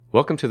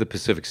Welcome to the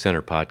Pacific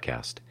Center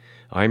podcast.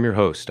 I'm your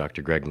host,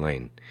 Dr. Greg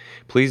Lane.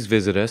 Please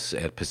visit us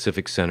at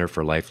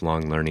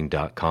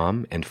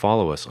pacificcenterforlifelonglearning.com and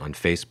follow us on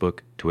Facebook,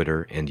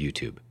 Twitter, and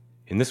YouTube.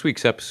 In this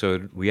week's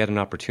episode, we had an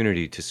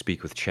opportunity to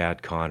speak with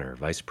Chad Connor,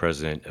 Vice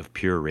President of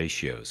Pure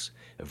Ratios,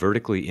 a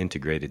vertically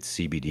integrated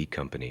CBD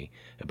company,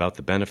 about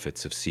the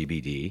benefits of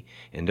CBD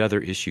and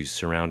other issues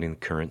surrounding the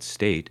current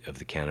state of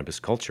the cannabis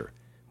culture.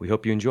 We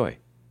hope you enjoy.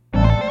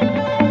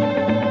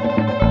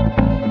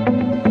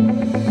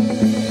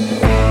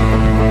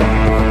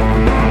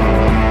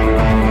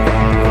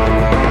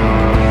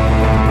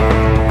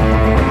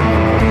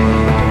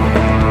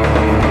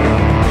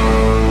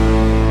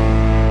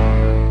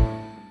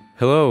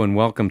 Hello and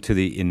welcome to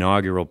the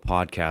inaugural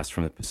podcast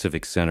from the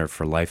Pacific Center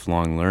for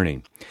Lifelong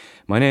Learning.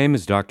 My name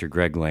is Dr.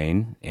 Greg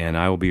Lane, and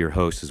I will be your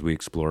host as we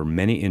explore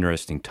many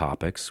interesting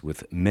topics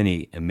with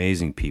many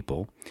amazing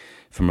people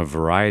from a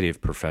variety of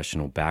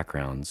professional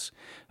backgrounds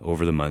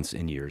over the months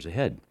and years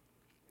ahead.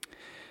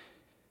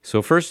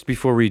 So first,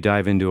 before we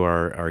dive into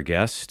our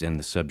guest and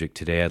the subject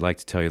today, I'd like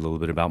to tell you a little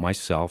bit about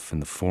myself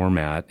and the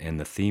format and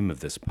the theme of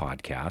this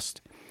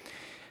podcast.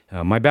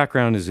 My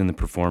background is in the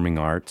performing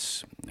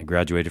arts. I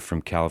graduated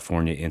from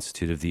California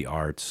Institute of the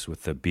Arts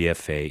with a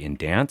BFA in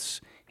dance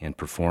and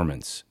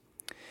performance.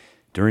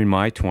 During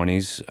my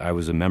 20s, I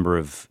was a member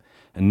of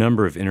a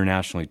number of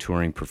internationally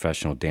touring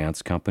professional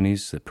dance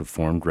companies that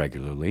performed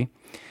regularly.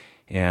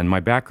 And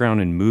my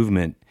background in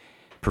movement,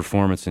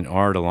 performance, and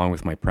art, along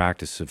with my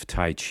practice of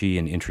Tai Chi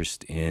and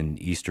interest in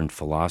Eastern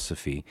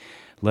philosophy,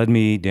 led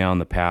me down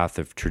the path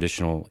of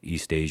traditional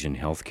East Asian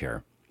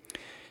healthcare.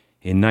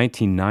 In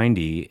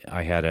 1990,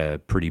 I had a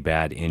pretty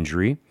bad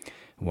injury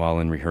while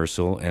in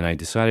rehearsal, and I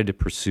decided to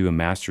pursue a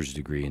master's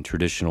degree in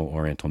traditional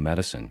Oriental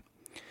medicine.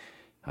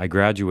 I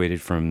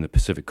graduated from the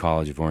Pacific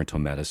College of Oriental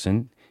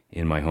Medicine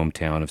in my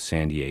hometown of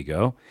San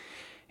Diego,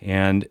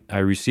 and I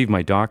received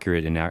my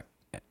doctorate in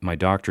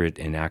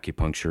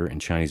acupuncture and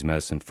Chinese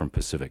medicine from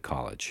Pacific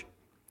College.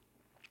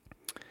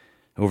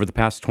 Over the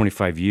past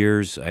 25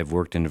 years, I've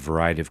worked in a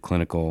variety of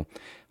clinical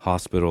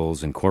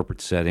hospitals and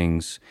corporate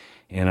settings,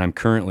 and I'm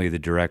currently the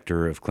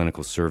Director of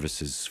Clinical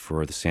Services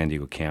for the San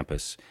Diego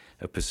campus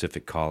of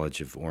Pacific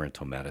College of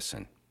Oriental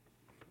Medicine.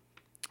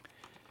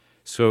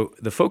 So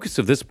the focus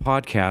of this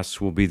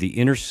podcast will be the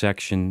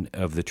intersection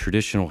of the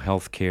traditional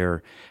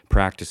healthcare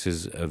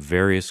practices of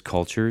various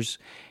cultures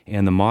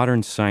and the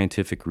modern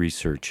scientific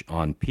research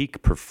on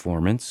peak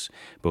performance,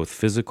 both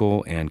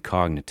physical and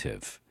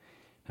cognitive.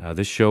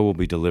 This show will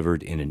be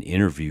delivered in an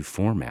interview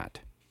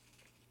format.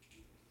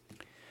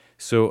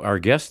 So our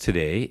guest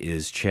today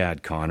is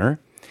Chad Connor.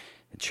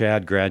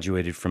 Chad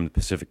graduated from the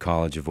Pacific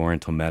College of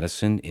Oriental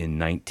Medicine in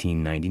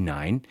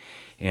 1999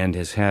 and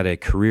has had a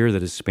career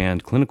that has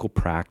spanned clinical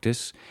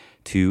practice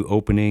to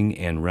opening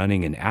and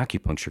running an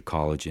acupuncture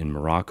college in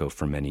Morocco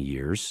for many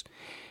years.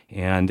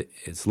 And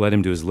it's led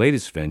him to his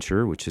latest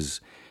venture, which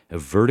is a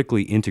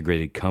vertically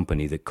integrated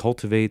company that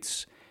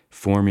cultivates,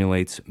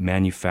 formulates,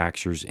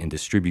 manufactures, and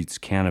distributes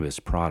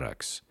cannabis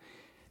products.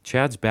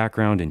 Chad's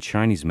background in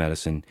Chinese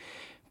medicine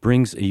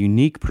brings a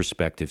unique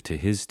perspective to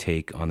his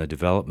take on the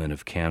development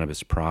of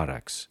cannabis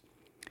products.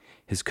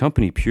 His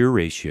company, Pure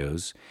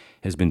Ratios,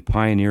 has been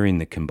pioneering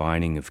the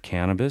combining of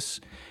cannabis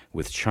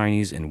with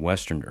Chinese and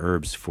Western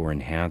herbs for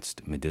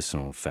enhanced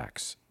medicinal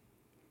effects.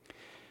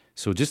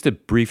 So just a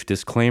brief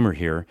disclaimer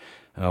here.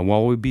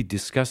 While we'll be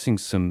discussing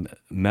some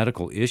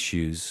medical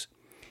issues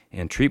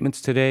and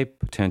treatments today,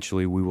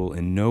 potentially we will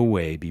in no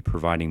way be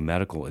providing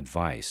medical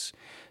advice.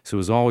 So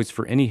as always,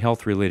 for any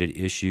health-related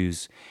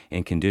issues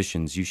and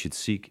conditions, you should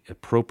seek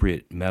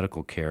appropriate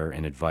medical care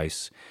and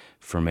advice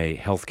from a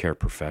healthcare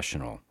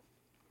professional.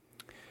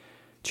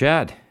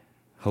 Chad,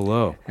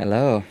 hello.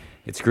 Hello.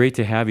 It's great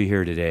to have you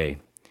here today.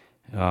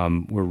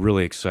 We're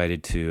really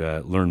excited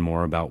to learn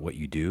more about what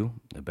you do,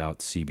 about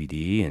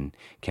CBD and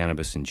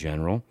cannabis in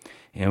general.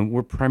 And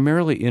we're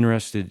primarily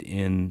interested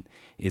in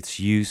its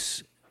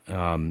use,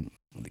 the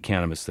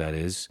cannabis that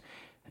is,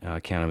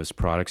 cannabis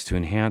products to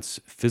enhance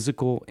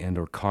physical and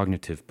or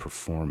cognitive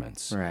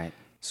performance. Right.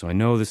 So I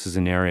know this is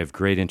an area of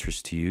great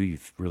interest to you.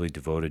 You've really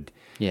devoted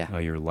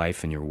your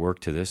life and your work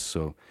to this.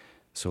 So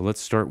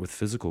let's start with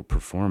physical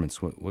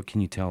performance. What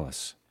can you tell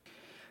us?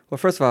 Well,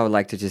 first of all, I would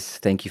like to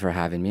just thank you for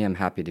having me. I'm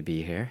happy to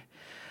be here.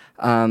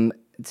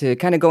 To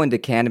kind of go into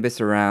cannabis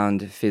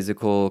around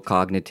physical,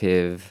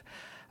 cognitive,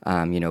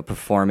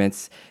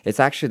 performance. It's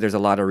actually, there's a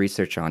lot of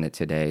research on it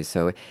today.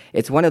 So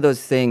it's one of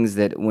those things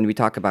that when we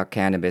talk about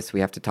cannabis,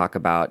 we have to talk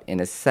about, in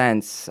a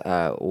sense,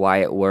 why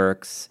it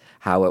works,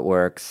 how it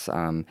works.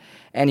 And,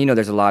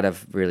 there's a lot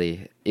of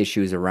really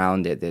issues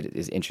around it that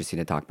is interesting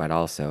to talk about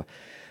also.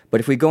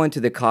 But if we go into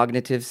the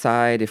cognitive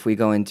side, if we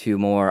go into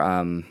more,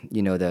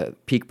 the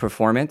peak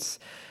performance,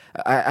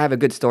 I have a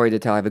good story to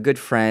tell. I have a good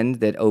friend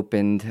that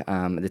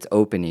that's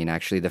opening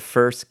actually the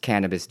first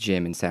cannabis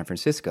gym in San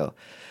Francisco.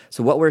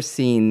 So what we're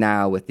seeing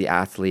now with the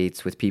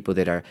athletes, with people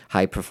that are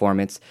high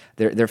performance,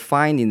 they're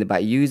finding that by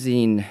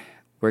using,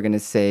 we're going to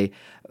say,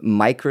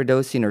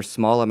 microdosing or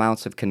small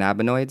amounts of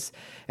cannabinoids,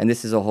 and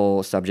this is a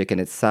whole subject in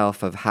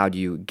itself of how do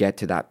you get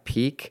to that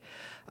peak.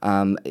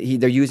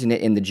 They're using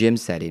it in the gym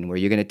setting where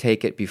you're going to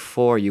take it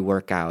before you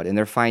work out, and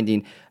they're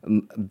finding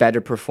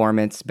better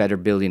performance, better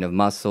building of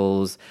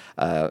muscles.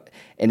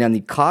 And on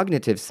the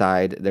cognitive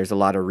side, there's a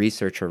lot of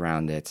research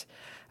around it.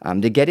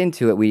 To get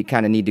into it, we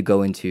kind of need to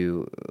go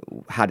into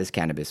how does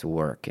cannabis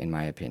work, in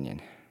my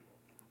opinion.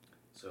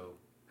 So,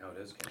 how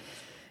does cannabis work?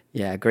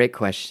 Yeah, great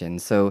question.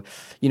 So,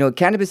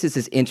 cannabis is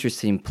this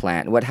interesting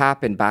plant. What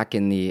happened back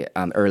in the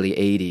early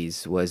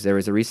 80s was there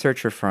was a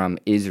researcher from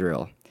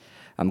Israel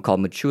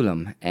called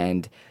Mechoulam,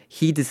 and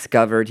he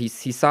discovered, he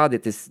saw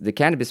that the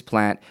cannabis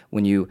plant,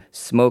 when you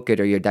smoke it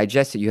or you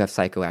digest it, you have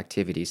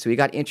psychoactivity. So he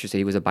got interested.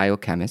 He was a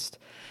biochemist.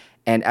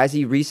 And as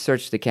he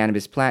researched the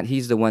cannabis plant,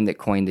 he's the one that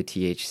coined the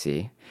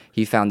THC.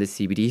 He found the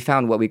CBD. He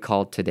found what we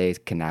call today's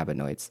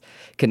cannabinoids.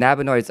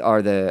 Cannabinoids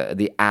are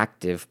the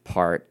active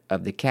part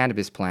of the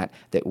cannabis plant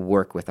that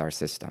work with our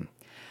system.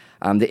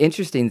 The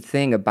interesting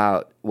thing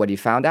about what he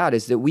found out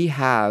is that we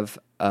have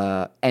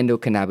an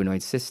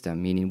endocannabinoid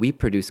system, meaning we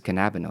produce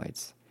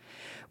cannabinoids,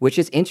 which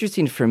is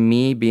interesting for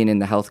me being in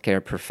the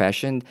healthcare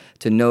profession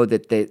to know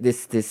that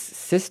this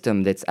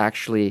system that's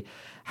actually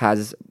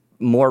has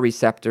more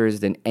receptors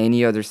than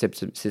any other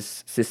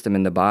system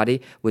in the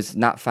body was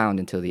not found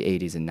until the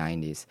 80s and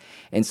 90s.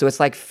 And so it's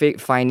like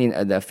finding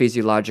the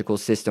physiological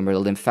system or the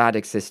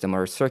lymphatic system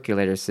or a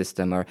circulatory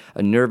system or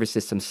a nervous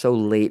system so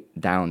late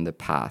down the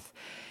path.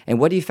 And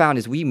what he found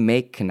is we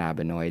make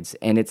cannabinoids,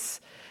 and it's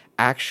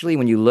actually,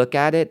 when you look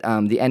at it,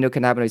 the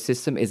endocannabinoid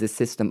system is a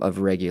system of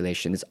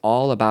regulation. It's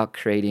all about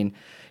creating,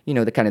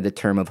 the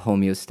term of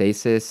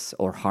homeostasis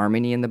or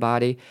harmony in the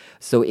body.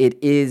 So it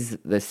is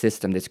the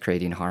system that's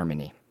creating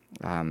harmony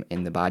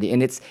in the body,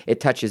 and it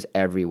touches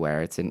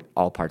everywhere. It's in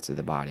all parts of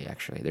the body,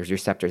 actually. There's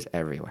receptors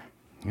everywhere.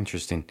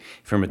 Interesting.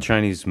 From a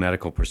Chinese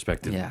medical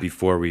perspective, Yeah.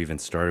 Before we even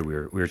started, we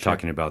were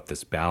talking about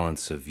this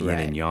balance of yin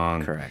and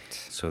yang.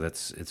 Correct. So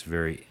it's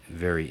very,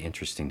 very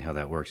interesting how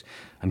that works.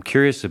 I'm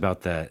curious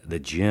about the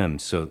gym.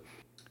 So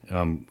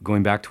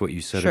going back to what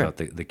you said Sure. about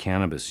the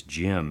cannabis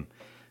gym.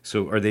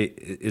 So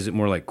is it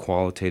more like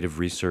qualitative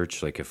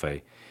research? Like if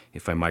I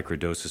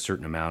microdose a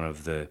certain amount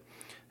of the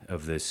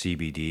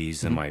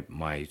CBDs, then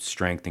my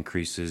strength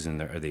increases,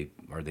 and are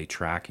they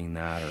tracking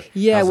that? Or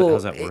Yeah,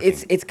 how's that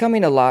working? it's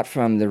coming a lot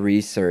from the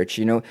research.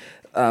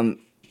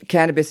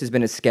 Cannabis has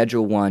been a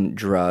Schedule 1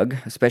 drug,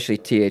 especially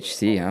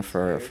THC,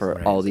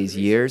 for all these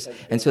years,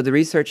 and so the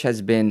research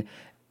has been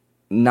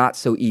not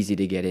so easy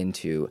to get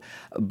into.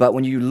 But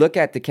when you look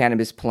at the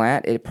cannabis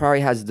plant, it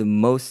probably has the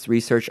most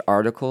research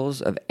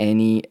articles of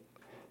any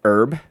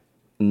herb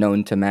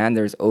known to man.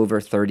 There's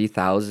over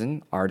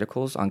 30,000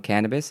 articles on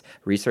cannabis,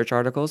 research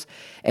articles.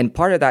 And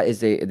part of that is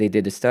they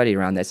did a study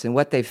around this. And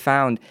what they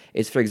found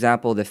is, for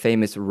example, the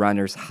famous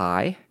runner's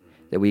high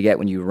that we get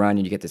when you run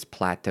and you get this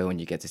plateau and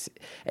you get this,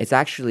 it's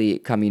actually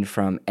coming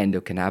from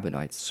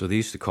endocannabinoids. So they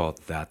used to call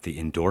that the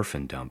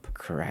endorphin dump.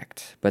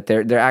 Correct. But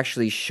they're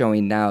actually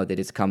showing now that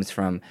it comes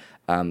from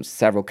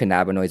several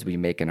cannabinoids we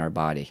make in our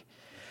body.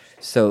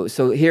 So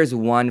here's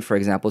one, for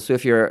example. So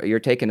if you're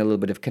taking a little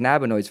bit of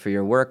cannabinoids for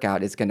your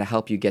workout, it's going to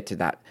help you get to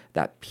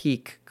that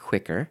peak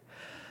quicker.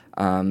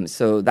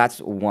 So that's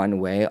one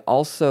way.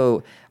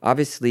 Also,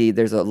 obviously,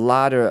 there's a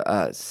lot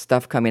of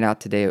stuff coming out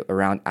today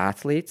around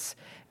athletes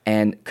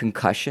and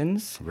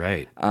concussions,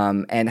 Right.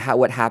 And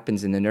what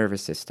happens in the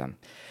nervous system.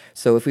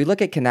 So if we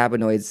look at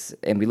cannabinoids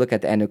and we look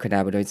at the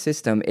endocannabinoid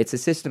system, it's a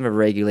system of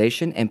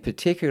regulation, and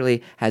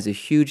particularly has a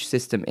huge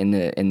system in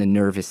the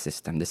nervous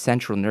system, the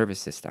central nervous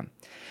system.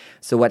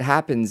 So what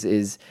happens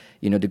is,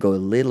 to go a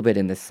little bit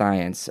into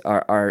science,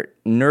 our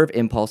nerve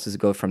impulses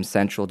go from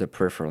central to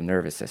peripheral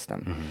nervous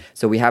system. Mm-hmm.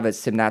 So we have a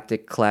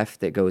synaptic cleft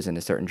that goes in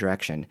a certain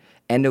direction.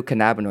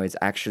 Endocannabinoids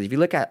actually, if you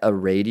look at a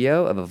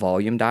radio of a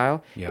volume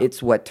dial,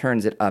 it's what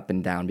turns it up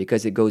and down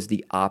because it goes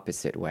the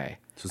opposite way.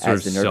 So it's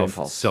as the nerve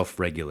impulse.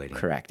 Self-regulating.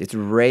 Correct. It's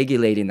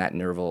regulating that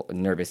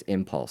nervous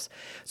impulse.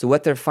 So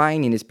what they're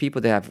finding is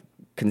people that have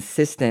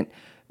consistent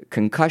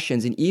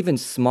concussions and even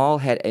small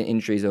head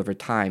injuries over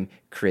time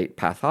create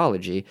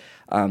pathology.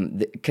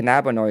 The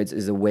cannabinoids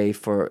is a way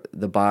for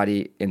the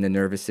body and the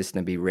nervous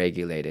system to be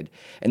regulated.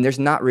 And there's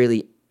not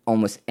really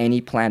almost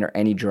any plant or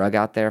any drug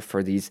out there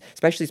for these,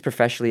 especially these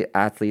professional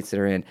athletes that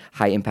are in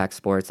high impact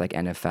sports like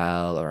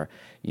NFL or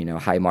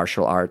high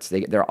martial arts.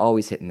 They're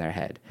always hitting their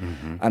head.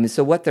 Mm-hmm.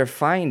 So what they're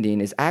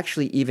finding is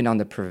actually even on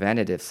the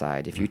preventative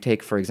side, if you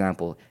take, for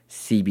example,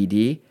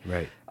 CBD,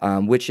 right.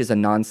 Which is a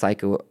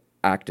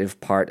non-psychoactive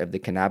part of the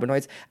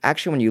cannabinoids.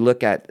 Actually, when you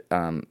look at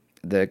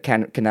the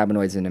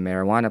cannabinoids in a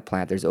marijuana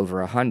plant, there's over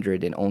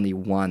 100 and only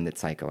one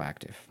that's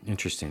psychoactive.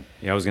 Interesting.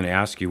 Yeah, I was going to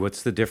ask you,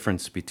 what's the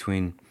difference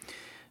between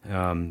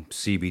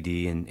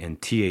CBD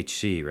and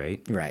THC,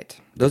 right? Right.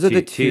 Those are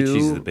the two. THC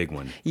is the big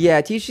one.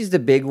 Yeah, THC is the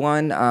big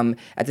one.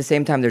 At the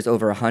same time, there's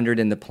over 100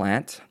 in the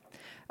plant.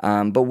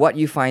 But what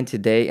you find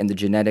today in the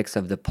genetics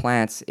of the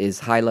plants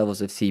is high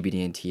levels of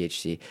CBD and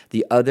THC.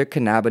 The other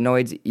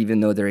cannabinoids, even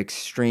though they're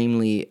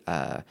extremely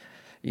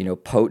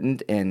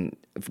potent and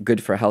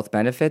good for health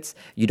benefits,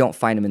 you don't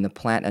find them in the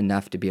plant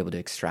enough to be able to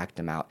extract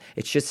them out.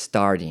 It's just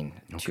starting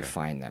to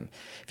find them.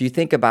 If you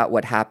think about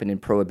what happened in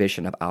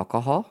prohibition of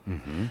alcohol,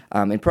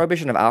 in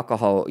prohibition of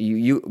alcohol,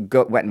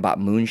 went and bought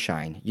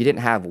moonshine. You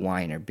didn't have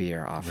wine or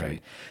beer often.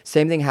 Right.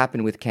 Same thing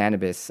happened with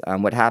cannabis.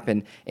 What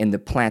happened in the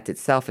plant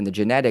itself, in the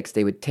genetics,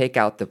 they would take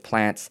out the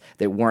plants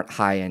that weren't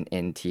high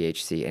in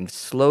THC, and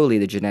slowly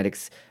the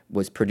genetics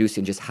was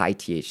producing just high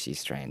THC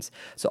strains.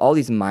 So all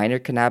these minor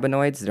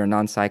cannabinoids that are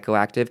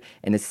non-psychoactive,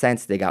 in a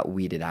sense, they got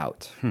weeded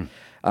out.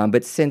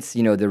 But since,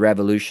 the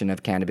revolution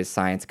of cannabis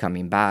science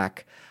coming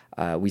back,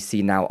 we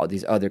see now all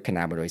these other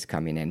cannabinoids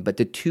coming in. But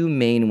the two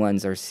main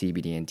ones are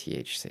CBD and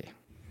THC.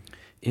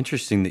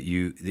 Interesting that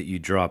you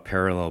draw a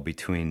parallel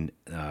between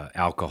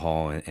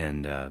alcohol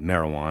and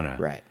marijuana,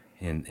 Right.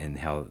 And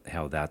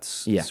how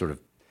that's Yeah. sort of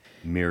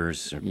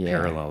mirrors or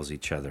parallels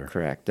each other.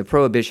 Correct. The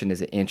prohibition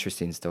is an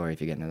interesting story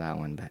if you get into that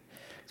one, but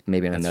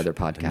maybe in another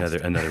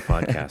podcast. Another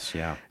podcast,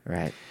 yeah.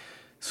 Right.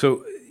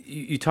 So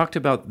you talked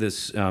about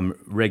this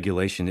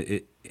regulation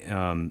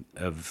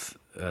of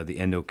the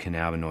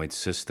endocannabinoid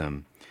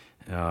system,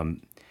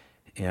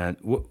 and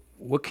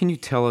what can you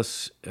tell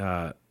us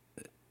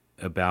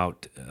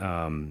about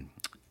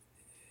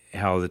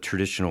how the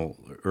traditional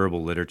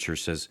herbal literature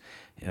says,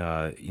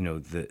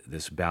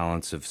 this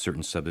balance of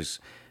certain subjects?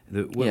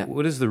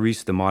 What is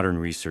the modern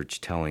research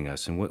telling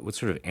us, and what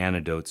sort of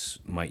anecdotes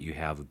might you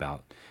have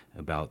about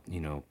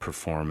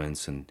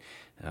performance and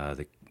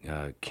the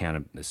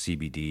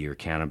CBD or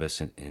cannabis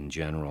in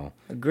general?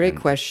 A great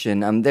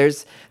question.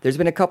 There's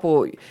been a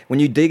couple. When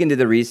you dig into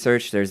the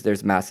research,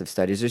 there's massive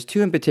studies. There's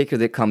two in particular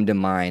that come to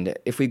mind.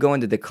 If we go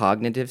into the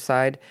cognitive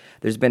side,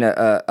 there's been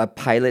a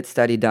pilot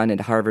study done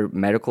at Harvard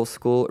Medical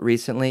School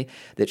recently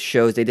that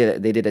shows they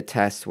did a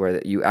test where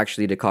you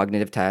actually did a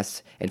cognitive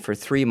test, and for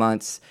 3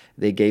 months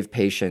they gave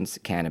patients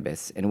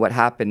cannabis. And what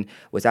happened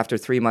was after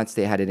 3 months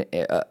they had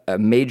a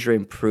major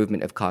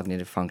improvement of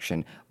cognitive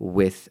function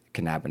with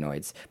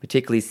cannabinoids,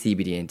 particularly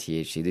CBD and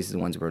THC. These are the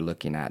ones we're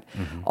looking at.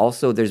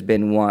 Also, there's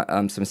been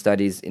some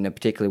studies, in a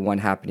particular one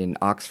happening in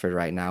Oxford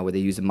right now, where they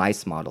use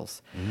mice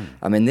models.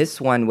 In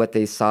this one, what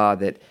they saw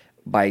that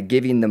by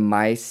giving the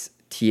mice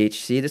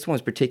THC, this one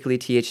was particularly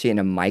THC in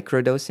a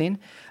microdosing.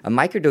 A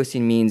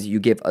microdosing means you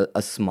give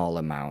a small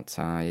amount.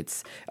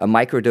 It's a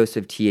microdose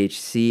of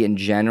THC in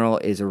general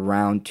is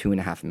around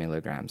 2.5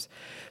 milligrams.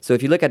 So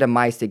if you look at a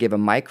mice, they give a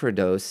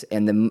microdose,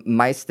 and the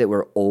mice that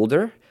were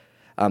older,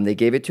 they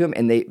gave it to them,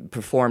 and they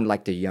performed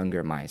like the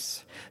younger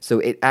mice. So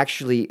it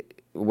actually,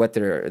 what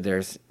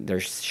they're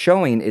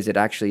showing is it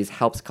actually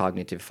helps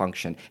cognitive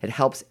function. It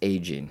helps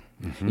aging.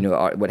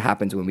 What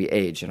happens when we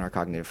age in our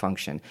cognitive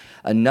function.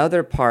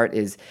 Another part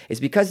is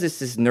because this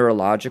is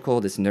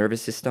neurological, this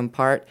nervous system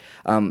part.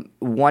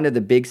 One of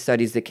the big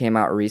studies that came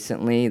out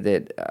recently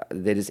that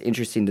is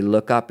interesting to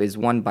look up is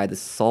one by the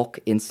Salk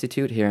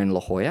Institute here in La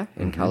Jolla,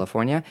 in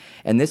California.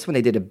 And this one,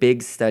 they did a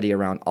big study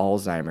around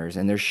Alzheimer's,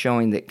 and they're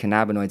showing that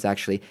cannabinoids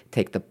actually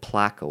take the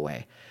plaque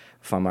away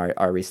from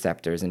our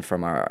receptors and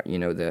from our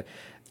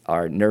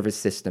nervous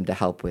system to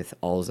help with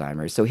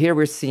Alzheimer's. So here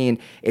we're seeing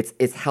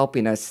it's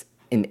helping us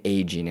in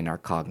aging in our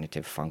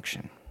cognitive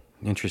function.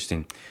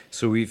 Interesting.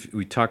 So we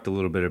talked a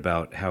little bit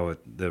about how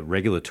the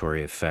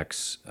regulatory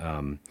effects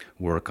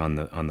work on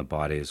the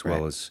body as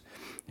well as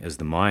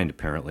the mind,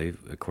 apparently,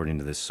 according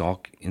to the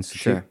Salk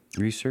Institute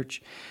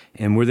research.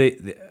 And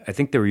I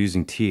think they were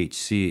using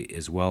THC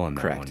as well in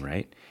that one,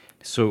 right?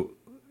 So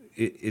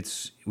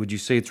would you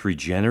say it's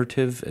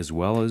regenerative as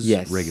well as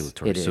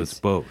regulatory? So it's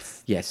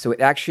both. Yes. So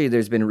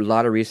there's been a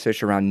lot of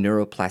research around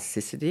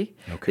neuroplasticity.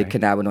 Okay. The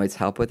cannabinoids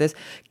help with this.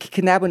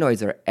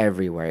 Cannabinoids are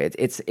everywhere.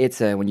 It's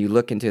when you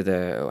look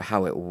into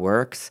how it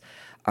works,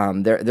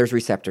 there's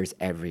receptors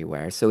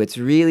everywhere. So it's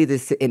really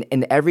this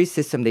in every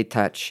system they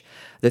touch.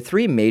 The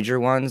three major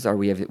ones are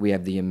we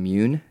have the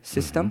immune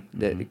system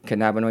that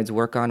cannabinoids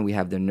work on. We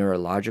have the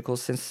neurological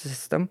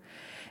system,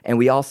 and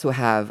we also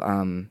have.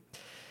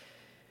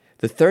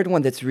 The third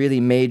one that's really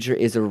major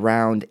is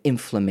around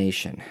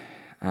inflammation.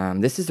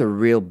 This is a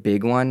real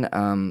big one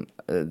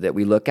that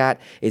we look at.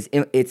 It's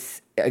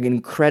an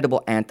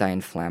incredible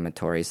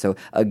anti-inflammatory. So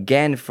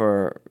again,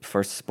 for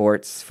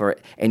sports, for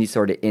any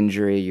sort of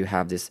injury, you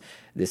have this.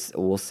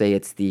 We'll say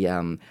it's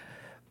the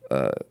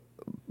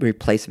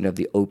replacement of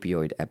the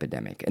opioid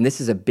epidemic, and this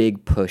is a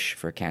big push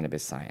for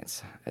cannabis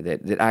science.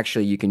 That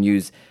actually you can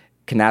use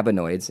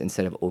cannabinoids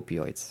instead of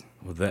opioids.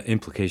 Well, the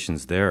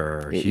implications there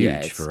are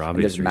huge for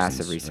obvious reasons. There's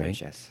massive research,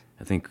 right? Yes.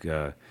 I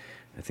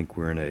think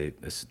we're in a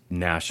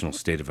national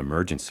state of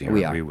emergency,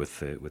 aren't we, with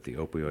the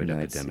opioid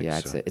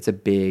epidemic? It's a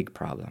big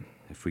problem.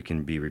 If we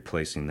can be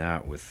replacing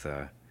that with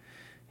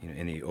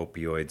any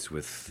opioids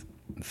with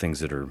things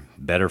that are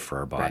better for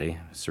our body,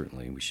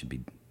 certainly we should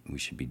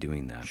be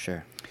doing that.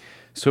 Sure.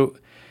 So,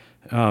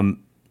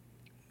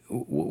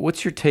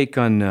 what's your take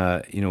on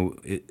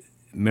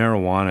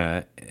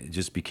marijuana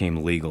just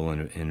became legal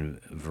in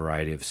a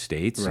variety of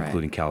states,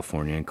 including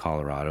California and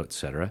Colorado, et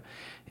cetera.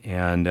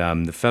 And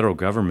the federal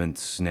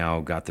government's now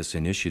got this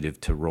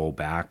initiative to roll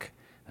back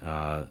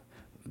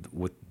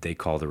what they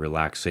call the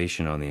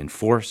relaxation on the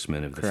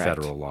enforcement of the Correct.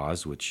 federal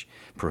laws, which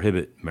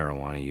prohibit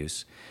marijuana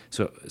use.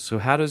 So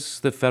how does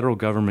the federal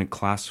government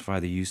classify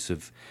the use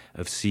of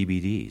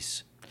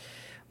CBDs?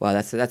 Well,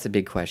 that's a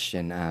big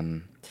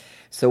question.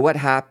 So what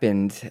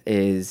happened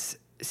is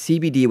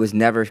CBD was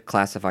never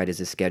classified as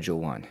a Schedule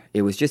 1.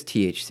 It was just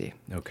THC.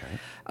 Okay.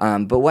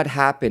 But what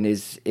happened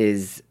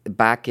is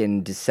back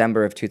in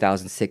December of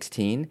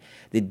 2016,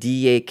 the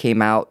DEA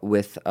came out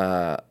with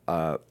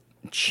a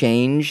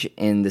change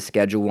in the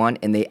Schedule 1,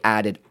 and they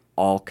added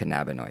all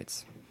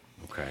cannabinoids.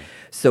 Okay.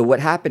 So what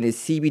happened is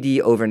CBD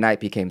overnight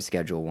became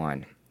Schedule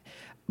 1.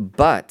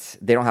 But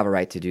they don't have a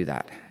right to do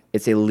that.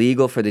 It's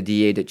illegal for the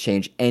DEA to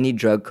change any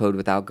drug code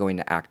without going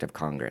to act of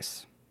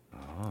Congress.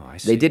 Oh, I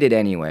see. They did it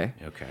anyway.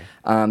 Okay.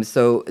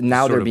 So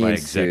now Sort they're of being by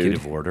sued.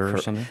 executive order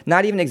or something?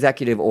 Not even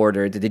executive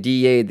order. The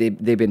DEA,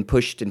 they've been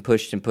pushed and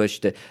pushed and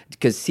pushed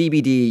because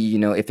CBD,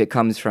 if it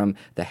comes from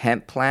the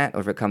hemp plant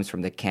or if it comes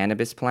from the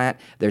cannabis plant,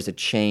 there's a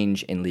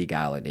change in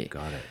legality.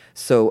 Got it.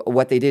 So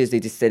what they did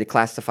is they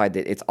classified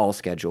that it's all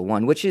Schedule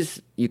 1, which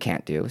is you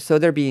can't do. So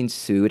they're being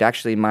sued.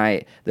 Actually,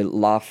 the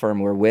law firm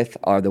we're with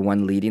are the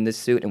one leading the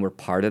suit, and we're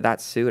part of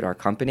that suit, our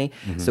company.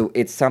 Mm-hmm. So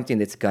it's something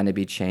that's going to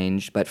be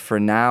changed. But for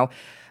now,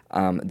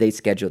 they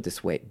scheduled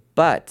this way.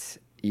 But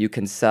you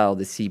can sell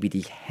the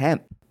CBD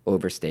hemp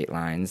over state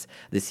lines.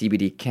 The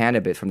CBD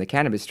cannabis from the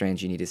cannabis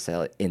strains, you need to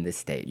sell it in the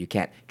state. You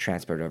can't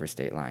transport it over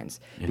state lines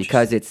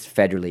because it's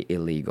federally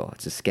illegal.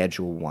 It's a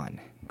Schedule 1.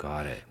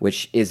 Got it.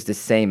 Which is the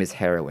same as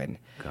heroin.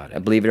 Got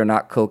it. Believe it or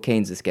not,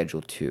 cocaine's a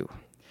Schedule 2.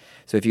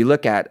 So if you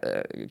look at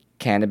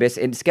cannabis,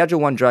 in Schedule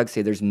 1 drugs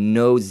say there's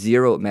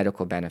zero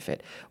medical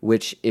benefit,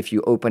 which if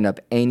you open up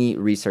any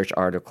research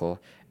article,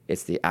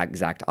 it's the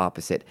exact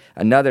opposite.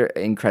 Another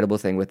incredible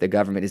thing with the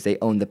government is they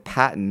own the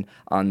patent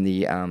on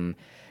the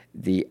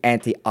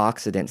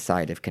antioxidant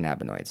side of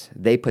cannabinoids.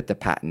 They put the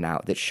patent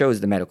out that shows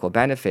the medical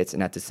benefits,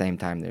 and at the same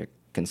time, they're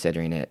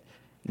considering it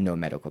no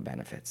medical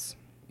benefits.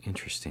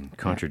 Interesting.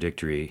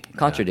 Contradictory.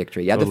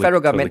 Contradictory. Totally, the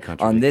federal government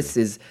totally on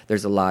this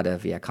there's a lot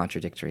of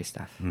contradictory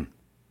stuff.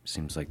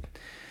 Seems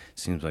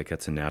like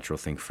that's a natural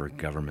thing for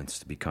governments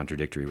to be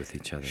contradictory with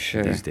each other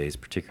Sure. these days,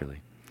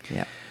 particularly.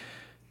 Yeah.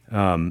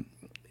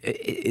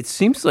 It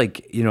seems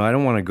like, I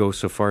don't want to go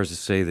so far as to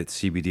say that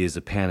CBD is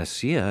a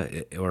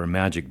panacea or a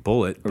magic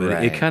bullet, but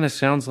Right. it kind of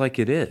sounds like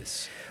it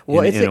is.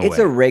 Well, in it's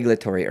way. a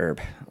regulatory herb.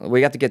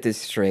 We have to get this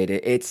straight.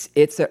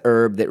 It's a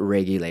herb that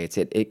regulates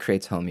it. It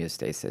creates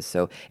homeostasis.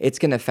 So it's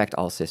going to affect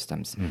all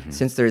systems. Mm-hmm.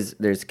 Since there's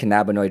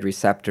cannabinoid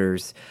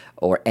receptors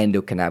or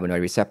endocannabinoid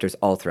receptors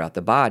all throughout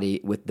the body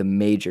with the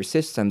major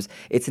systems,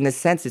 it's in a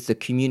sense it's a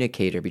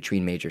communicator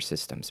between major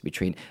systems,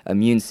 between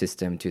immune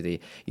system to the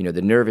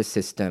the nervous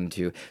system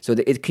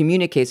it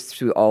communicates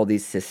through all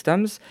these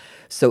systems.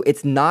 So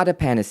it's not a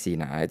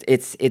panacea.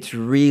 It's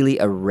really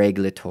a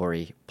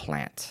regulatory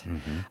plant.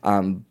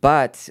 Mm-hmm.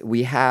 But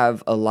we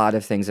have a lot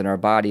of things in our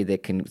body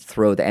that can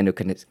throw the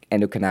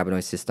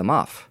endocannabinoid system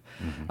off.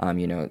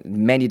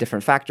 Mm-hmm. Many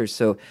different factors.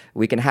 So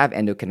we can have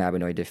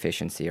endocannabinoid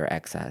deficiency or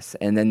excess,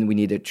 and then we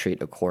need to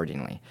treat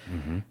accordingly.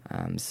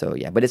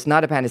 Mm-hmm. But it's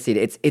not a panacea.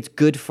 It's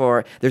good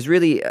for. There's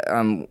really.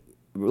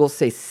 We'll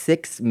say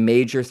 6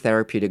 major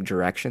therapeutic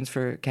directions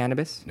for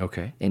cannabis.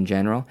 Okay. In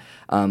general.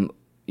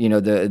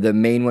 The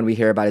main one we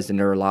hear about is the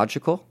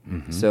neurological.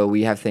 Mm-hmm. So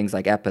we have things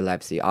like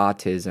epilepsy,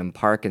 autism,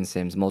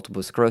 Parkinson's,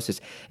 multiple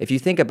sclerosis. If you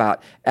think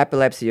about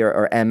epilepsy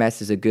or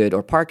MS is a good,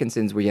 or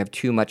Parkinson's where you have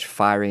too much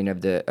firing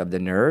of the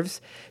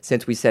nerves,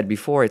 since we said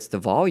before it's the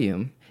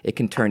volume, it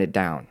can turn it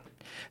down.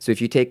 So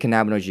if you take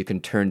cannabinoids, you can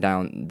turn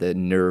down the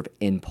nerve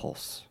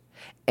impulse.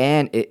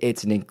 And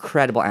it's an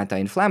incredible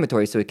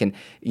anti-inflammatory, so it can,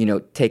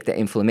 take the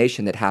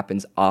inflammation that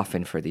happens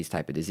often for these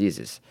type of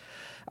diseases.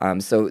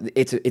 So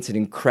it's an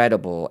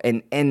incredible,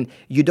 and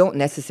you don't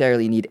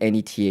necessarily need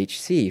any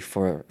THC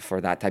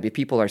for that type. If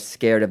people are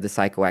scared of the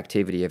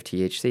psychoactivity of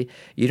THC,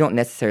 you don't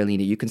necessarily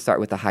need it. You can start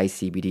with a high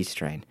CBD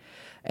strain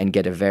and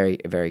get a very,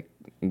 very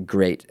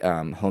great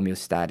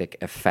homeostatic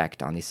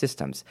effect on these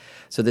systems.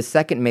 So the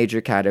second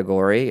major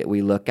category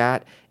we look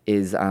at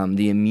is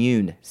the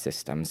immune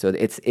system. So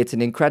it's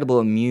an incredible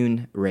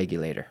immune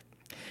regulator.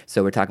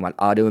 So we're talking about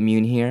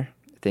autoimmune here,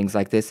 things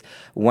like this.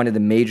 One of the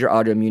major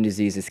autoimmune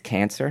diseases is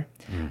cancer.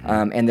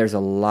 Mm-hmm. And there's a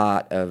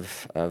lot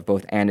of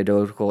both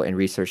anecdotal and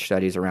research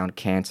studies around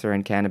cancer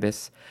and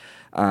cannabis.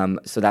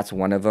 So that's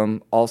one of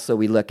them. Also,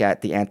 we look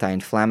at the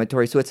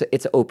anti-inflammatory. So it's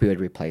an opioid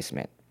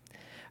replacement.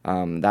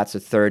 That's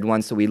a third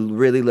one. So we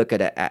really look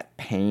at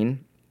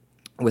pain.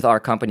 With our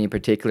company in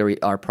particular,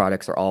 our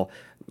products are all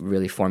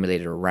really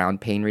formulated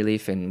around pain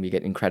relief, and we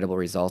get incredible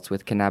results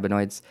with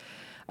cannabinoids.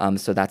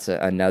 So that's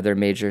another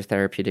major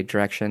therapeutic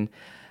direction.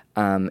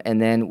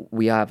 And then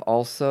we have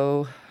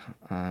also...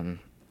 So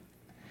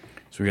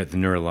we got the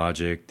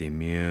neurologic, the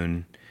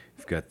immune,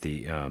 we've got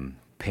the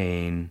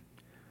pain.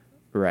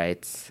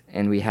 Right.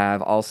 And we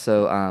have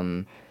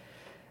also...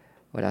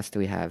 what else do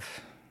we have?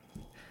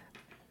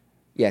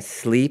 Yeah,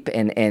 sleep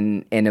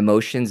and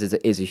emotions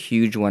is a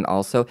huge one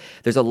also.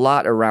 There's a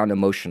lot around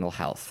emotional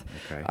health.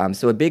 Okay.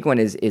 So a big one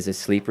is a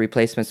sleep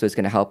replacement. So it's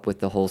going to help with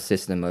the whole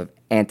system of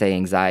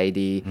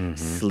anti-anxiety,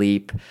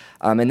 sleep.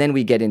 And then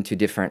we get into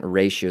different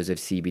ratios of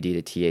CBD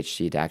to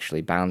THC to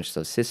actually balance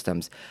those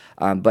systems.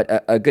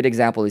 But a good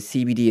example is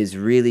CBD is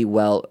really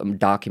well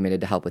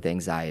documented to help with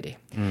anxiety.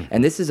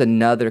 And this is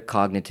another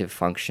cognitive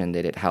function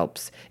that it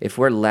helps. If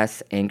we're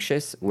less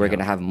anxious, we're going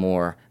to have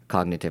more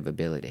cognitive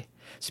ability.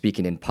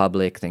 Speaking in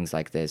public, things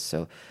like this.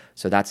 So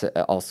that's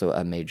also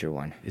a major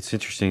one. It's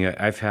interesting.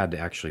 I've had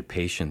actually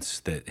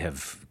patients that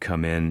have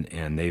come in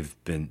and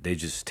they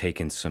just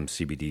taken some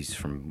CBDs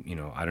from,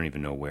 I don't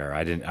even know where.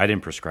 I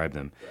didn't prescribe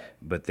them,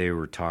 but they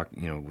were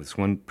talking, with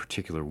one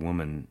particular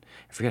woman.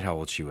 I forget how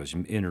old she was,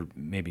 in her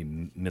maybe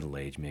middle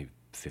age, maybe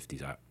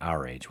 50s,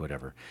 our age,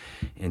 whatever.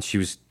 And she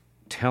was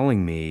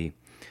telling me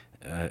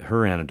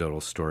her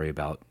anecdotal story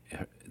about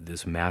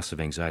this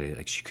massive anxiety.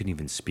 Like she couldn't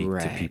even speak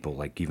to people,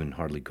 like even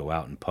hardly go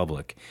out in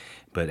public.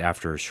 But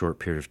after a short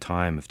period of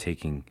time of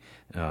taking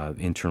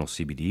internal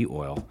CBD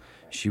oil,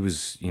 she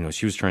was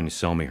trying to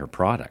sell me her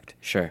product.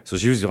 Sure. So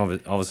she was all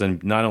of a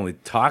sudden not only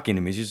talking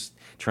to me, she's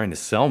trying to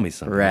sell me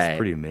something. Right. It's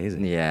pretty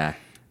amazing. Yeah.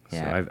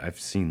 So I've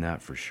seen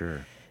that for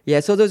sure. Yeah,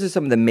 so those are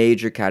some of the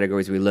major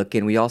categories we look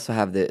in. We also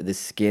have the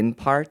skin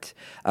part.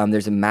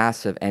 There's a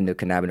massive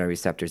endocannabinoid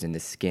receptors in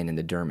the skin, in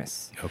the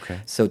dermis. Okay.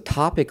 So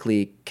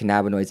topically,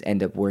 cannabinoids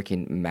end up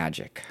working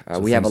magic. So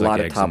we have a things lot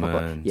like of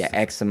topical,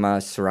 eczema,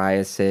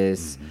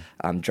 psoriasis,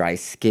 dry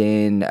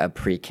skin,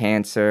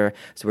 pre-cancer.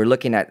 So we're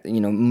looking at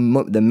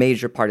the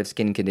major part of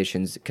skin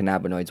conditions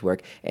cannabinoids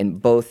work, and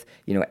both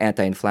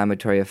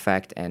anti-inflammatory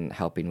effect and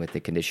helping with the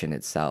condition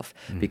itself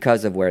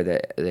because of where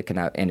the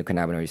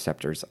endocannabinoid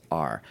receptors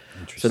are.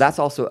 So that's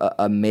also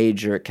a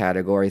major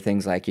category.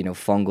 Things like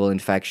fungal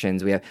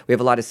infections. We have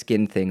a lot of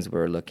skin things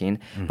we're looking,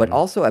 but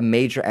also a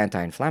major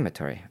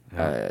anti-inflammatory.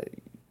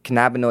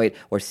 Cannabinoid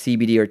or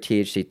CBD or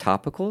THC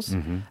topicals,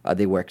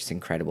 they work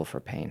incredible for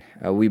pain.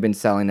 We've been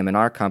selling them in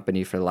our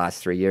company for the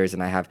last 3 years,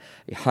 and I have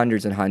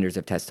hundreds and hundreds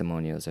of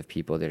testimonials of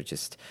people that are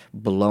just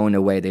blown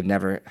away. They've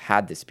never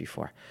had this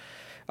before,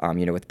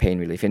 with pain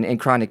relief. And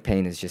chronic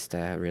pain is just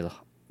a real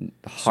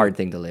hard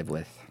thing to live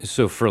with.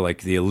 So for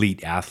like the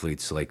elite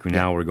athletes, like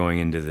now we're going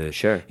into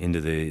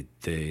the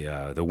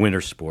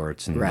winter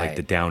sports and like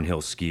the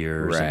downhill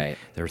skiers, and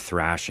they're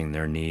thrashing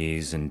their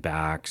knees and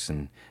backs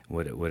and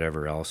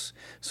whatever else.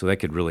 So that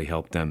could really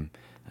help them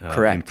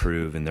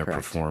improve in their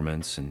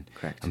performance. And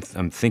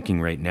I'm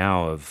thinking right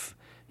now of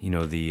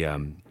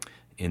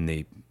in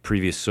the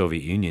previous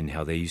Soviet Union,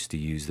 how they used to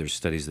use, there's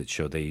studies that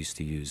show they used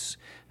to use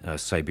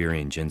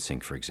Siberian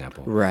ginseng, for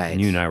example. Right. And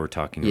you and I were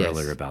talking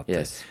earlier about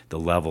the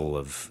level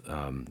of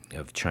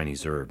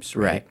Chinese herbs,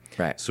 right?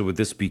 Right. So would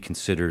this be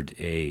considered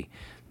a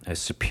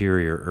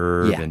superior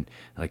herb and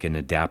like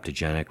an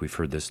adaptogenic? We've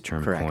heard this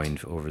term coined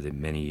over the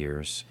many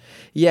years.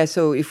 Yeah,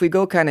 so if we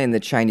go kind of in the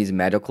Chinese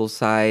medical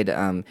side,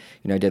 I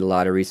did a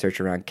lot of research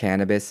around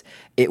cannabis.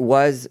 It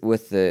was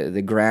with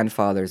the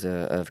grandfathers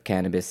of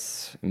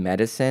cannabis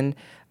medicine,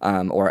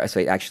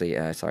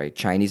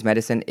 Chinese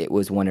medicine. It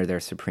was one of their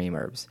supreme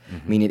herbs,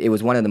 meaning it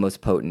was one of the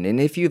most potent. And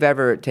if you've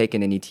ever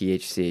taken any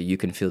THC, you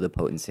can feel the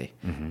potency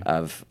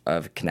of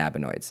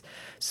cannabinoids.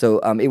 So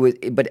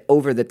but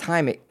over the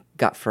time it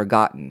got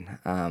forgotten.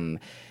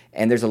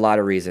 And there's a lot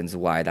of reasons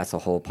why. That's a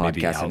whole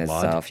podcast in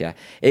itself. Yeah,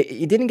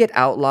 it didn't get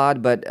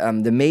outlawed, but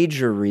the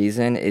major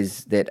reason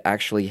is that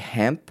actually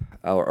hemp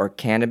or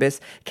cannabis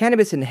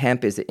and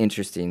hemp is an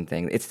interesting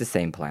thing. It's the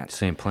same plant.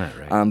 Same plant,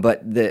 right?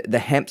 But the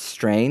hemp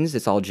strains,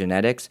 it's all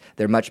genetics.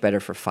 They're much better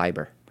for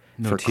fiber,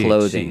 for THC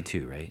clothing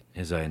too, right?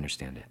 As I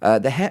understand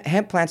it. The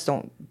hemp plants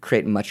don't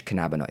create much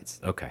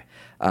cannabinoids. Okay.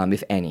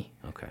 If any,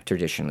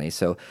 traditionally.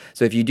 So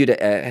if you do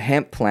a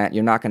hemp plant,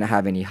 you're not going to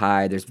have any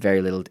high. There's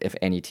very little, if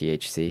any,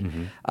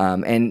 THC.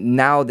 And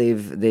now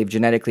they've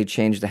genetically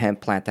changed the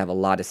hemp plant to have a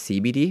lot of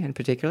CBD in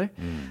particular,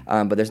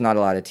 but there's not a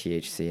lot of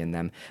THC in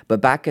them.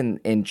 But back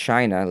in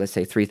China, let's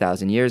say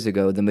 3,000 years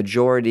ago, the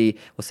majority,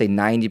 we'll say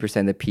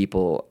 90% of the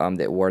people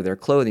that wore their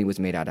clothing was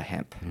made out of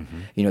hemp.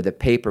 The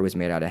paper was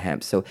made out of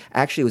hemp. So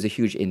actually, it was a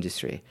huge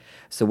industry.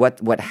 So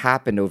what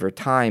happened over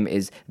time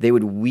is they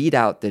would weed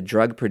out the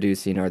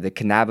drug-producing or the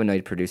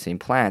cannabinoid-producing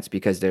plants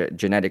because they're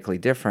genetically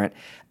different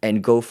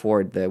and go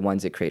for the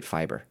ones that create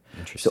fiber.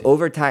 So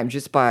over time,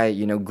 just by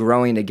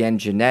growing again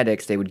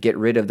genetics, they would get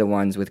rid of the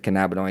ones with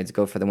cannabinoids,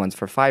 go for the ones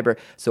for fiber.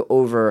 So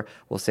over,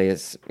 we'll say,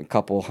 a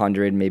couple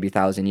hundred, maybe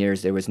 1,000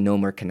 years, there was no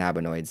more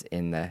cannabinoids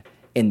in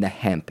the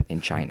hemp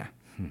in China.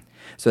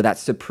 So that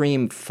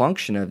supreme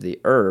function of the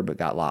herb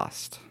got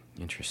lost.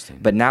 Interesting.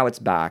 But now it's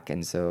back,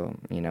 and so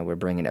we're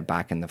bringing it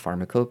back in the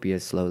pharmacopoeia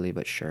slowly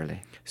but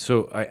surely.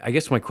 So I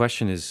guess my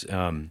question is,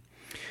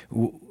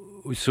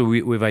 So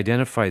we've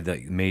identified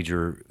the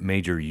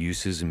major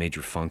uses and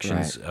major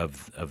functions Right.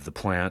 of the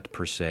plant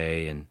per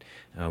se,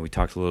 and we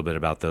talked a little bit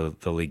about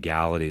the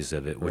legalities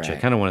of it, which I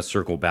Right. kind of want to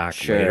circle back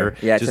Sure. later,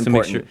 Yeah, it's just to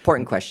make sure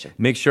important question.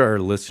 make sure our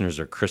listeners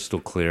are crystal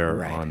clear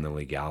Right. on the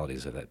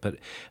legalities of it. But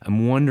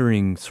I'm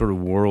wondering, sort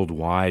of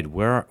worldwide,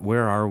 where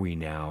are we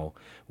now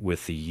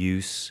with the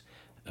use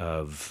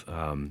of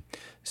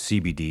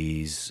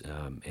CBDs,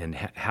 and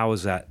how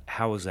is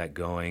that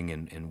going,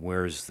 and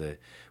where's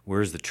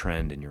the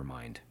trend in your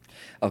mind?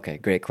 Okay,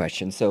 great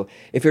question. So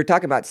if you're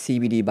talking about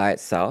CBD by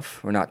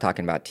itself, we're not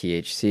talking about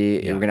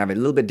THC. Yeah. We're going to have a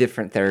little bit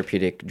different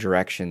therapeutic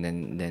direction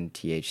than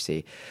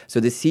THC. So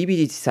the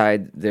CBD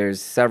side,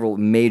 there's several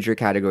major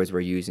categories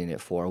we're using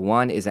it for.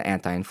 One is an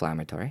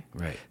anti-inflammatory.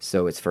 Right.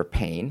 So it's for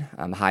pain.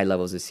 High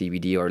levels of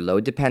CBD or low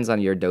depends on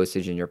your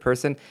dosage in your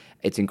person.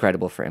 It's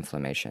incredible for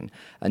inflammation.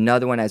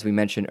 Another one, as we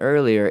mentioned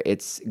earlier,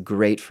 it's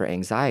great for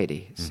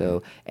anxiety.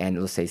 So, and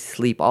let's say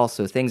sleep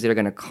also, things that are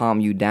going to calm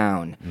you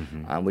down,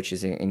 which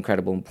is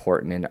incredibly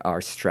important in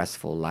our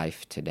stressful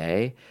life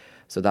today.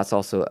 So that's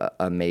also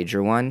a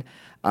major one.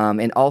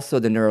 And also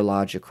the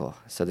neurological.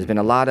 So there's been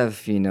a lot of,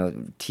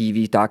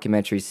 TV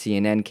documentaries.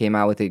 CNN came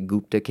out with it.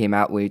 Gupta came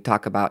out. We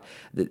talk about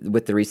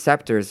with the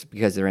receptors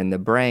because they're in the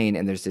brain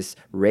and there's this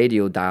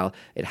radio dial.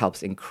 It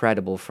helps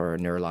incredible for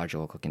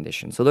neurological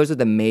conditions. So those are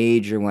the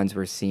major ones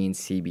we're seeing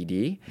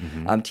CBD.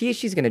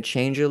 THC is going to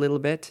change a little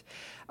bit.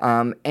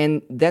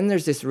 And then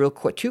there's this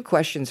two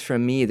questions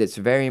from me that's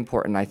very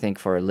important, I think,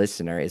 for a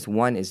listener. Is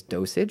one is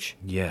dosage.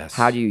 Yes.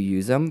 How do you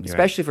use them?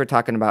 Especially if we're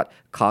talking about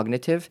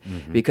cognitive,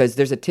 because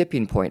there's a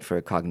tipping point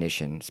for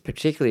cognition,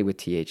 particularly with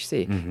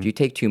THC. If you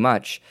take too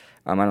much,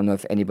 I don't know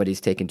if anybody's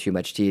taken too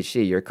much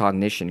THC, your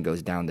cognition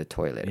goes down the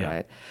toilet,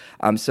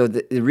 right? So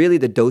really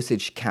the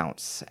dosage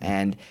counts.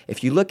 And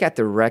if you look at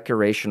the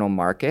recreational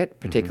market,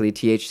 particularly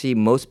THC,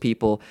 most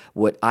people,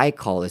 what I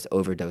call is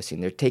overdosing.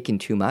 They're taking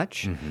too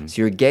much.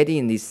 So you're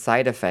getting these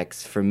side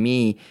effects. For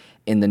me,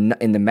 in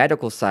the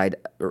medical side,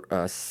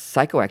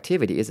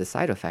 psychoactivity is a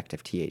side effect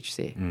of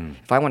THC.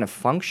 If I want to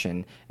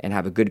function and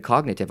have a good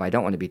cognitive, I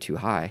don't want to be too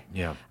high.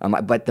 Yeah.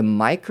 But the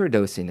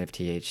microdosing of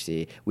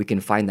THC, we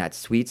can find that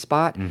sweet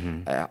spot.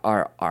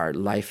 Our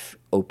life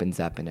opens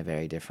up in a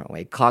very different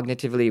way.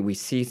 Cognitively, we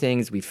see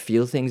things, we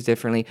feel things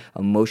differently.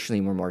 Emotionally,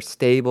 we're more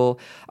stable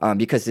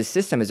because the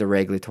system is a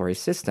regulatory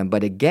system.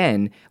 But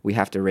again, we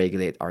have to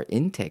regulate our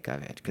intake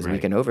of it because we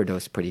can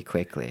overdose pretty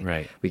quickly.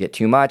 Right. We get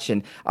too much,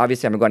 and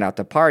obviously, I'm going out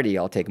to party.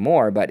 I'll take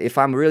more. But if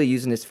I'm really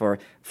using this for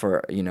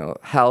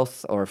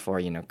health or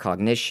for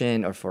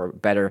cognition or for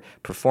better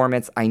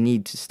performance, I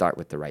need to start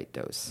with the right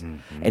dose.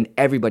 And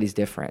everybody's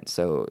different.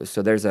 So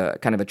there's a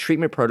kind of a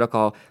treatment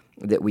protocol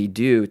that we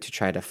do to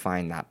try to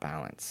find that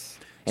balance.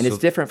 And it's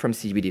different from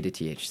CBD to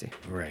THC.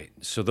 Right.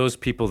 So those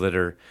people that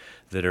are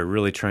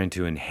really trying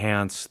to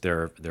enhance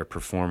their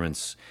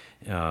performance,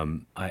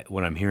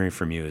 what I'm hearing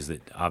from you is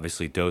that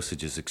obviously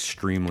dosage is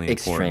extremely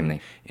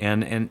important.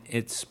 And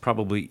it's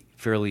probably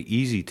fairly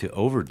easy to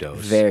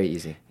overdose. Very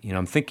easy.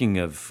 I'm thinking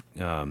of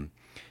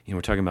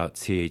we're talking about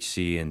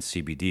THC and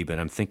CBD, but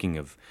I'm thinking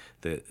of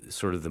the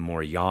sort of the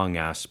more yang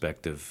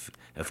aspect of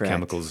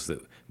chemicals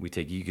that we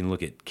take. You can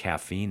look at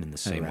caffeine in the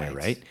same way,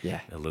 right?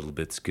 Yeah. A little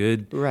bit's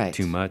good. Right.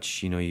 Too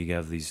much, you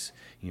have these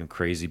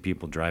crazy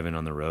people driving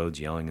on the roads,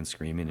 yelling and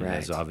screaming. It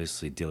has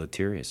obviously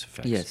deleterious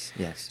effects.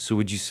 Yes. So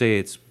would you say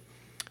it's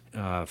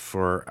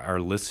for our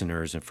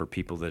listeners and for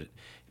people that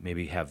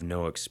maybe have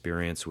no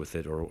experience with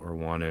it or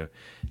want to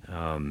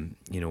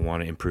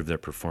improve their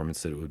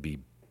performance, that it would be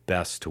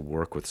best to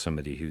work with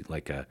somebody who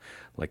like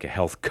a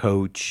health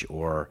coach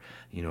or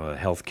a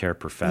healthcare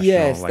professional?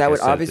 Yes, like that I would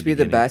said at obviously be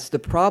the beginning? best. The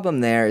problem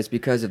there is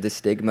because of the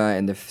stigma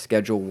and the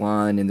Schedule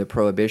I and the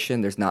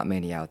prohibition, there's not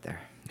many out there.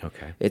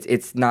 Okay.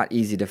 It's not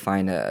easy to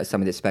find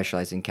somebody that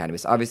specializes in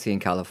cannabis. Obviously, in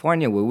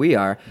California, where we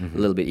are, a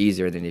little bit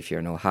easier than if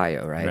you're in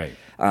Ohio, right?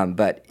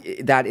 But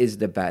that is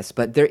the best.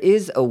 But there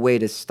is a way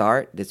to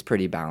start that's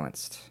pretty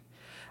balanced.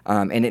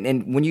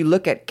 And when you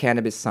look at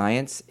cannabis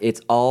science,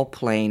 it's all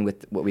playing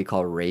with what we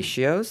call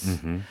ratios.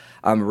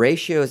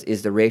 Ratios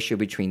is the ratio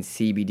between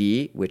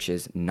CBD, which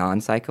is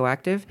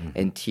non-psychoactive,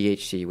 and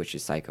THC, which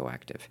is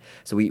psychoactive.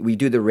 So we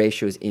do the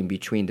ratios in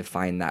between to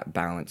find that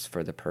balance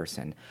for the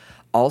person.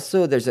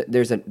 Also,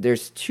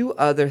 there's two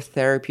other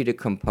therapeutic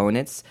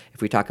components,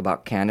 if we talk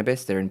about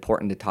cannabis, they're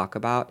important to talk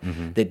about,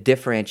 that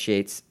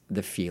differentiates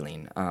the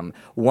feeling.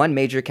 One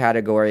major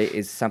category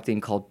is something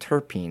called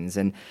terpenes.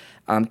 And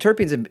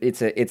terpenes,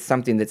 it's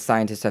something that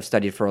scientists have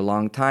studied for a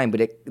long time,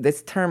 but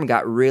this term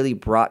got really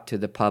brought to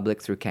the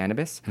public through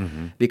cannabis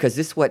because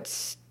this is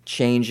what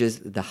changes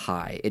the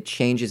high. It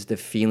changes the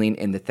feeling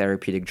in the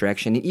therapeutic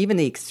direction. Even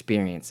the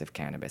experience of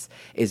cannabis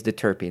is the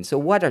terpenes. So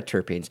what are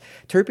terpenes?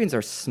 Terpenes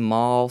are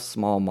small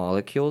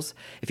molecules.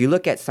 If you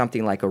look at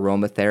something like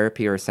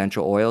aromatherapy or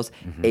essential oils,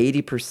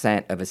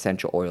 80% of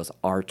essential oils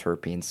are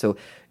terpenes. So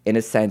in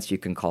a sense, you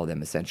can call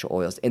them essential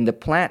oils. And the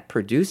plant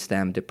produces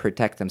them to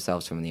protect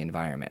themselves from the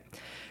environment.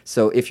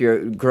 So if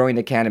you're growing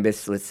the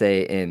cannabis, let's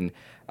say in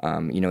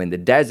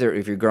the desert,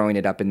 if you're growing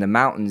it up in the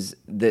mountains,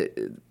 the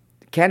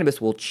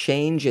cannabis will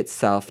change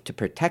itself to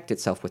protect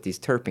itself with these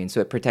terpenes. So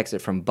it protects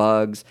it from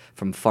bugs,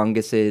 from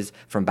funguses,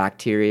 from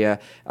bacteria.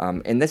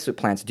 And this is what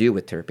plants do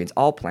with terpenes.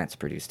 All plants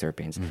produce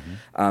terpenes.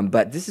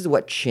 But this is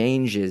what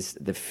changes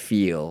the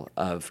feel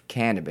of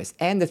cannabis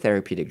and the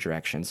therapeutic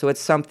direction. So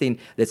it's something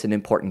that's an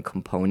important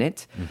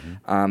component.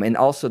 And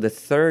also the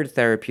third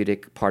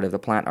therapeutic part of the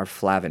plant are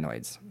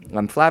flavonoids.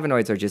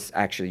 Flavonoids are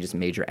just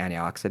major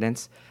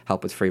antioxidants,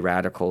 help with free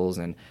radicals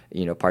and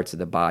parts of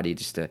the body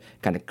just to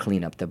kind of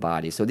clean up the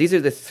body. So these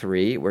are the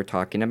three we're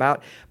talking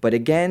about. But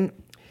again,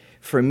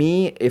 for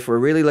me, if we're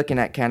really looking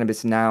at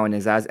cannabis now, and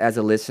as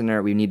a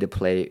listener, we need to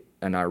play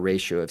in our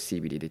ratio of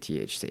CBD to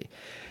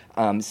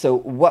THC. So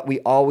what we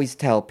always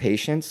tell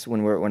patients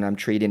when I'm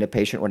treating a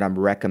patient, what I'm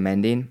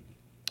recommending,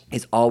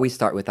 is always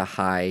start with a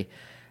high,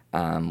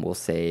 we'll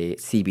say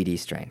CBD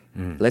strain.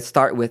 Let's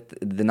start with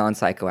the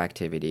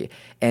non-psychoactivity.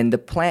 And the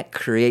plant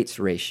creates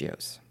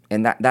ratios.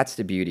 And that's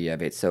the beauty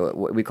of it. So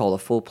what we call a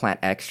full plant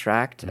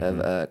extract of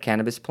a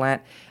cannabis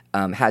plant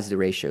has the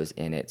ratios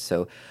in it.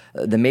 So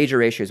the major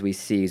ratios we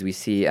see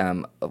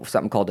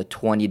something called a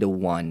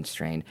 20-to-1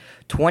 strain.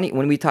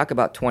 When we talk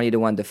about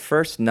 20-to-1, the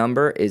first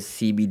number is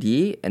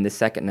CBD and the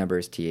second number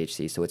is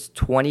THC. So it's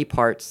 20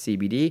 parts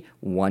CBD,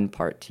 1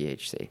 part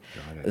THC.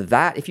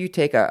 That, if you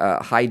take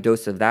a high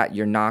dose of that,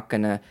 you're not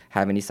going to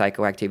have any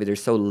psychoactivity.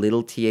 There's so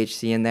little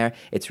THC in there.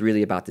 It's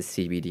really about the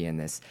CBD in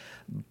this.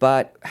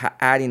 But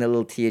adding a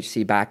little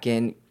THC back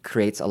in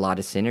creates a lot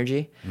of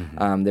synergy.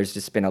 There's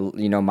just been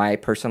my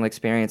personal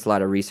experience, a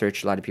lot of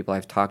research, a lot of people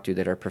I've talked to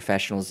that are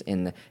professionals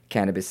in the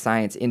cannabis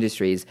science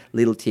industries.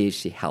 Little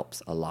THC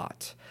helps a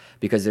lot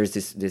because there's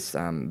this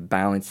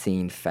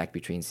balancing effect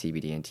between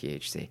CBD and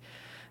THC.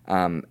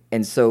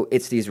 And so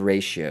it's these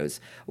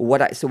ratios.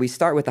 So we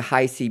start with a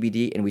high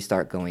CBD and we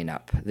start going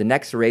up. The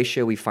next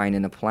ratio we find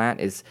in the plant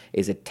is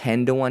a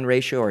 10-to-1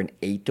 ratio or an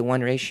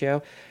 8-to-1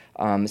 ratio.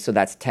 So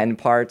that's 10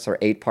 parts or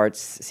 8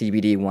 parts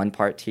CBD, 1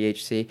 part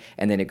THC,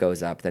 and then it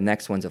goes up. The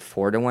next one's a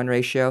 4-to-1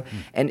 ratio.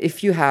 And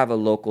if you have a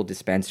local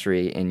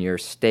dispensary in your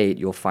state,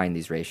 you'll find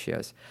these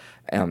ratios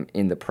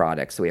in the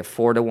product. So we have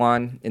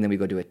 4-to-1, and then we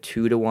go to a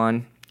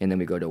 2-to-1, and then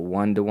we go to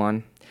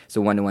 1-to-1.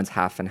 So 1-to-1's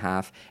half and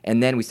half,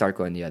 and then we start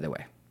going the other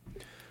way.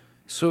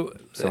 So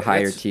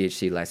higher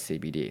THC, less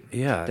CBD.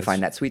 Yeah, to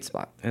find that sweet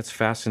spot. That's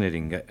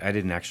fascinating. I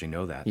didn't actually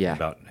know that. Yeah.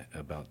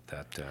 about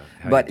that.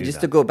 But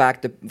just to go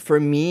back for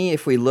me,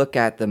 if we look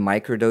at the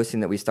microdosing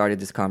that we started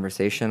this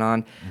conversation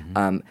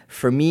on,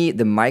 for me,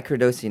 the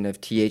microdosing of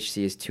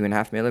THC is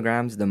 2.5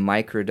 milligrams. The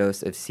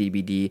microdose of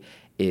CBD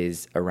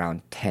is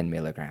around 10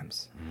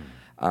 milligrams.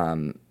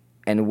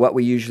 And what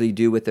we usually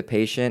do with the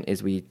patient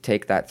is we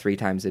take that 3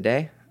 times a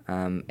day.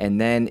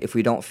 And then if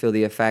we don't feel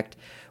the effect,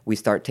 we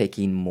start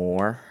taking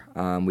more.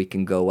 We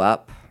can go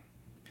up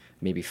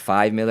maybe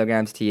 5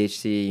 milligrams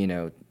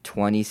THC,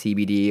 20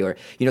 CBD, or,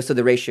 so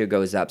the ratio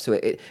goes up. So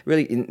it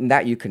really,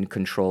 that you can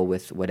control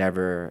with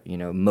whatever,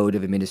 mode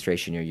of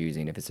administration you're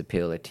using. If it's a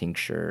pill, a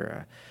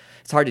tincture,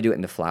 it's hard to do it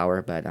in the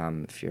flower, but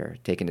if you're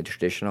taking the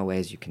traditional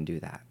ways, you can do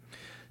that.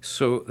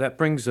 So that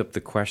brings up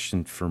the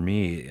question for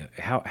me: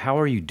 how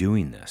are you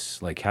doing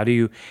this? Like, how do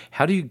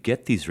you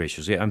get these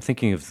ratios? I'm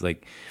thinking of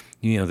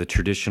the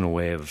traditional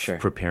way of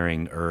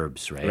preparing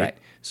herbs, right?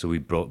 So we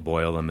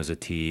boil them as a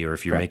tea, or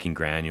if you're making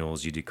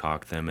granules, you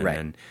decoct them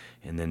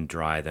and then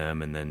dry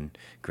them and then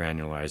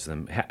granularize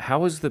them.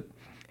 How is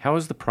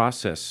the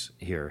process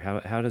here?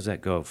 How does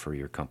that go for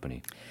your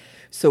company?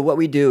 So what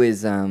we do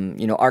is,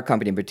 our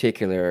company in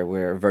particular,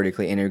 we're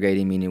vertically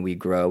integrating, meaning we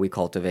grow, we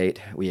cultivate,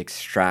 we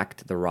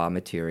extract the raw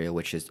material,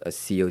 which is a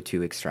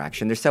CO2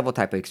 extraction. There's several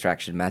types of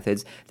extraction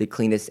methods. The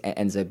cleanest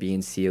ends up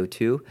being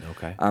CO2.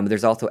 Okay.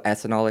 There's also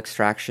ethanol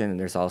extraction, and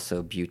there's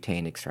also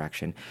butane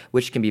extraction,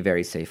 which can be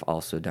very safe,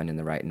 also done in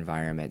the right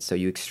environment. So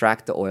you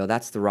extract the oil,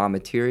 that's the raw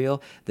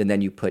material,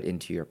 then you put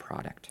into your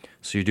product.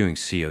 So you're doing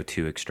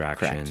CO2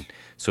 extraction. Correct.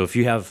 So if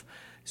you have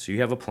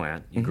a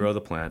plant, you grow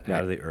the plant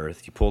out of the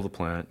earth, you pull the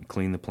plant, you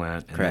clean the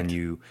plant, and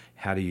then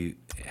how do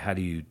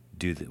you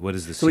do that? What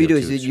is the CO2? So what you do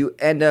is you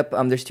end up,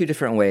 there's 2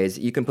 different ways.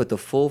 You can put the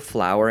full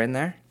flower in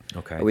there.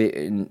 Okay.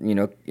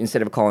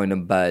 Instead of calling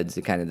them buds,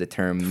 the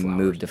term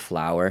moved to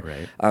flower.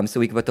 Right.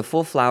 So we can put the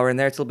full flower in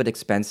there. It's a little bit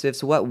expensive.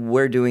 So what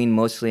we're doing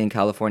mostly in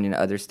California and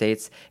other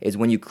states is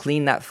when you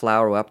clean that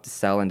flower up to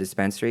sell in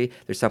dispensary,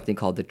 there's something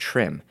called the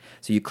trim.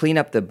 So you clean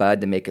up the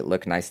bud to make it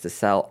look nice to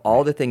sell.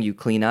 All the thing you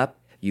clean up,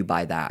 you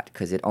buy that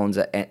because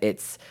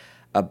it's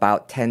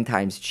about 10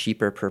 times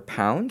cheaper per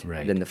pound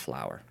than the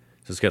flower.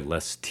 So it's got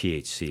less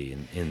THC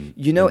in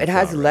it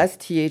has less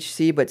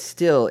THC, but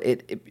still,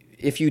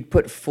 if you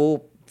put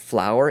full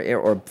flower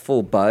or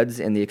full buds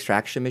in the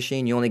extraction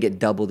machine, you only get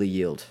double the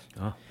yield.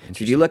 Oh,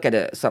 so if you look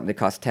at something that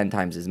costs 10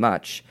 times as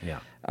much,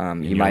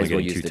 you you're might only as well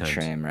getting use 2 the times.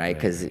 trim, right? Right,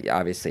 Because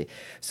obviously,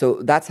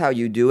 so that's how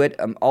you do it.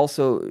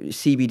 Also,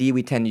 CBD,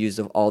 we tend to use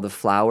all the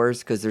flowers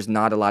because there's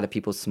not a lot of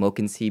people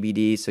smoking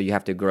CBD, so you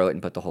have to grow it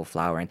and put the whole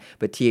flower in.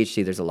 But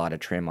THC, there's a lot of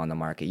trim on the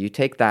market. You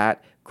take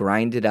that,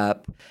 grind it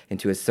up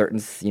into a certain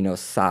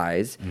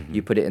size.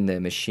 You put it in the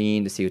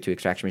machine, the CO2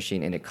 extraction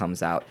machine, and it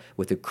comes out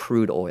with a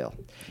crude oil.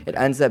 It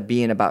ends up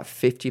being about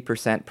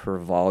 50% per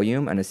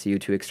volume on a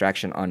CO2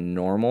 extraction on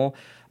normal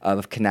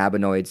of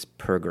cannabinoids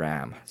per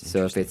gram.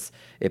 So if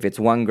it's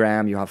 1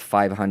 gram, you have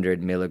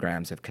 500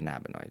 milligrams of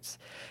cannabinoids.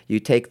 You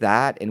take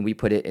that and we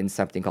put it in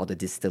something called a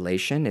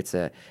distillation. It's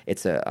a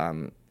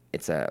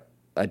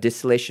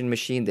distillation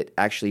machine that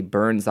actually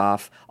burns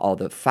off all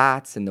the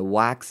fats and the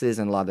waxes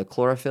and a lot of the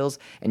chlorophylls,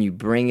 and you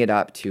bring it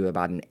up to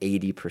about an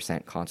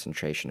 80%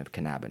 concentration of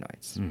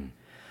cannabinoids.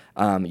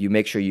 You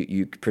make sure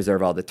you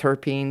preserve all the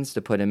terpenes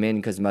to put them in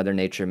because Mother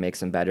Nature makes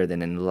them better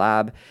than in the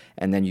lab.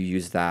 And then you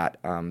use that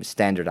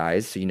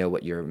standardized so you know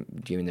what you're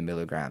doing the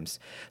milligrams.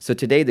 So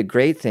today, the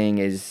great thing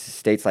is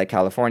states like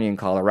California and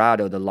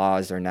Colorado, the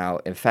laws are now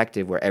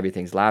effective where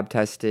everything's lab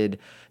tested.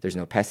 There's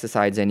no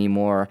pesticides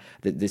anymore.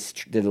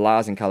 The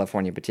laws in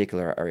California in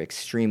particular are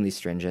extremely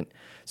stringent.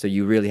 So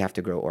you really have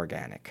to grow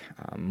organic.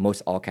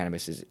 Most all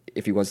cannabis is,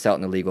 if you want to sell it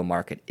in the legal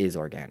market, is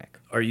organic.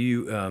 Are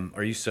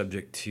you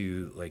subject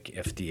to like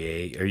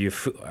FDA? Are you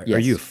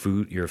Yes.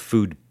 You're a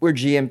food. We're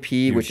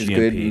GMP, You're which is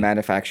good GMP.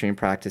 manufacturing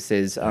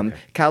practices.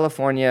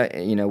 California,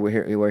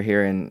 we're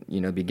here in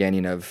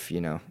beginning of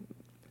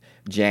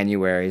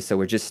January, so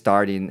we're just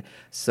starting.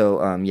 So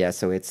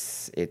so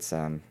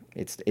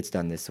it's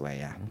done this way,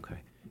 yeah. Okay.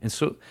 And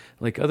so,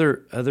 like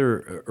other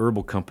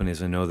herbal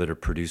companies, I know that are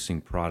producing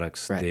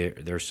products, Right.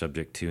 they're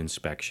subject to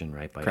inspection,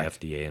 right, by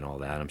Correct. FDA and all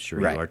that. I'm sure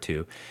Right. you are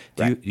too.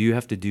 Right. Do you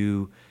have to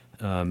do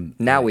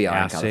Now we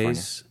are in California.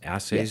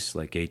 assays Yes.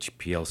 like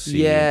HPLC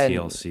Yeah, and and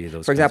TLC?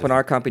 Those for example, in kinds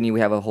our company,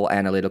 we have a whole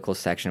analytical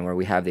section where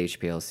we have the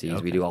HPLCs.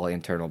 Okay. We do all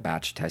internal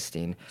batch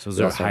testing. so We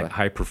those also are have a-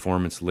 high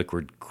performance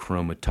liquid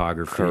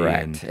chromatography.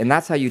 Correct, and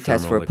that's how you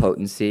test for thermal liquid-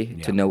 potency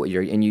to Yeah. know what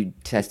and you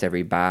test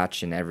every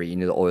batch and every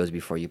the oils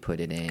before you put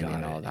it in Got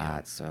and it, all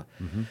yeah. that.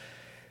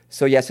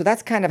 So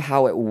that's kind of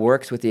how it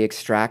works with the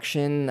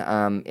extraction,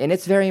 and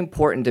it's very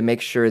important to make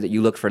sure that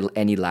you look for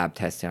any lab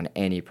testing on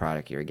any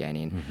product you're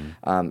getting.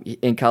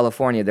 In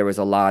California, there was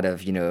a lot of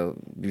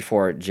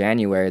before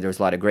January, there was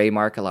a lot of gray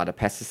market, a lot of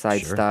pesticide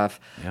Sure. stuff.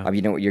 Yeah.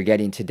 What you're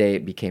getting today,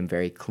 it became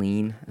very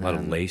clean. a lot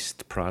of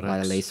laced products. A lot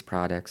of lace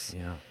products.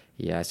 Yeah.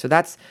 Yeah, so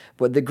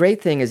but the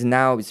great thing is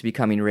now it's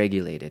becoming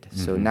regulated.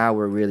 So now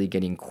we're really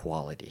getting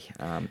quality,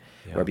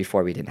 where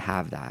before we didn't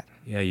have that.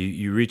 Yeah,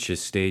 you reach a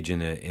stage in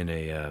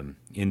a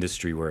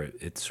industry where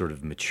it's sort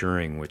of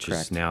maturing, which is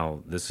Correct.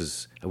 now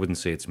I wouldn't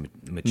say it's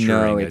maturing.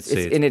 No, I'd it's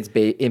say in its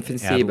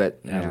infancy, but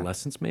yeah.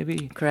 adolescence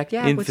maybe. Correct,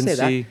 yeah, I would say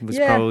that. Infancy was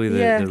Yeah, probably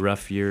yeah. the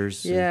rough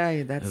years.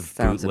 Yeah, that of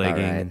sounds about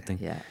bootlegging right. and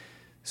things. Yeah.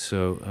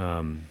 So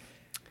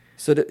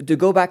So to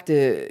go back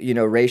to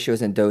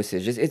ratios and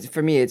dosage, it's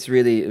for me it's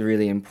really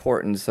really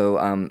important.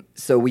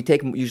 So we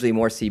take usually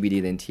more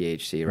CBD than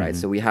THC, right?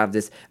 So we have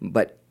this,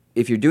 but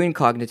if you're doing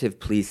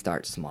cognitive, please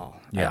start small.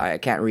 Yeah. I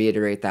can't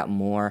reiterate that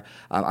more.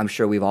 I'm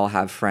sure we've all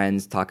have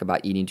friends talk about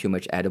eating too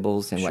much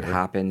edibles and what Sure.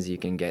 happens. You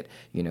can get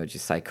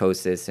just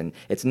psychosis, and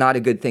it's not a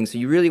good thing. So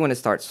you really want to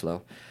start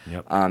slow,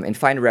 Yep. and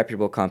find a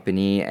reputable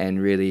company and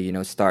really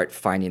start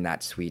finding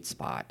that sweet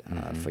spot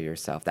for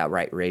yourself, that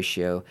right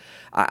ratio.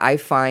 I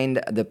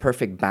find the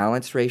perfect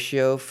balance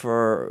ratio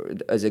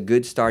as a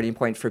good starting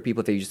point for people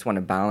if they just want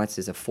to balance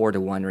is a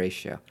 4-to-1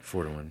 ratio.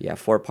 4-to-1. Yeah,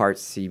 4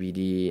 parts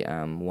CBD,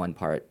 1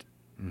 part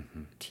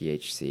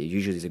THC.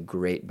 Usually is a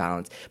great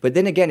balance. But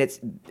then again,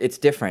 it's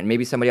different.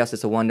 Maybe somebody else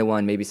it's a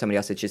 1-to-1. Maybe somebody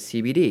else it's just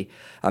CBD.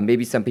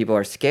 Maybe some people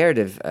are scared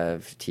of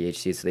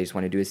THC, so they just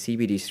want to do a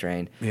CBD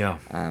strain. Yeah.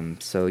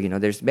 So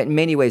there's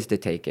many ways to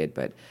take it,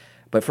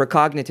 but for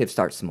cognitive,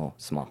 start small.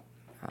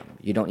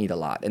 You don't need a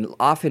lot, and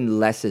often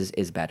less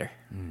is better.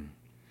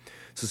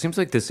 So it seems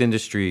like this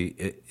industry,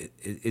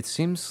 it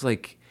seems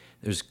like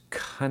there's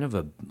kind of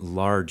a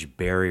large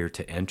barrier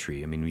to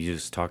entry. I mean, we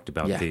just talked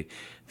about Yeah.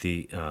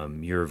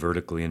 you're a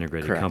vertically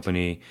integrated Correct.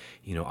 company.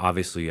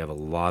 Obviously you have a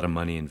lot of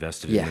money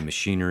invested in Yeah. the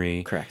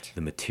machinery, Correct.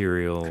 the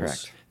materials,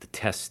 Correct. the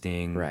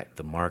testing, Right.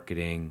 the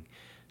marketing,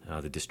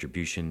 the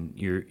distribution.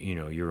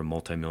 You're a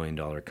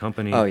multi-million-dollar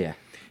company. Oh yeah,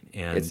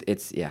 And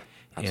it's yeah,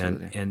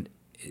 absolutely. and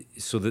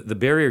so the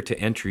barrier to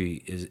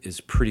entry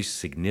is pretty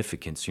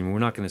significant. So we're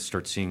not going to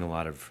start seeing a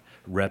lot of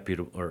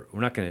reputable, or we're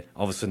not going to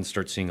all of a sudden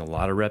start seeing a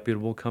lot of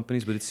reputable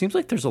companies, but it seems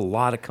like there's a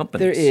lot of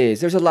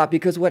companies. There's a lot,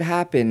 because what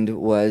happened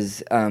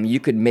was you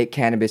could make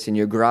cannabis in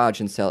your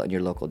garage and sell it in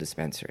your local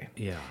dispensary.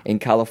 Yeah. In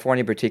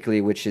California particularly,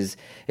 which is,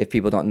 if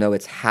people don't know,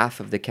 it's half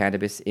of the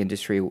cannabis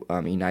industry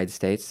in the United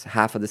States.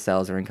 Half of the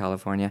sales are in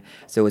California.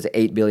 So it was an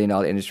 $8 billion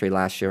industry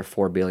last year,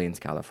 $4 billion is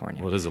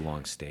California. Well, it is a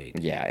long state.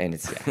 Yeah, and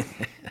it's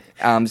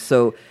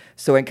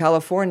so in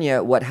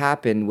California, what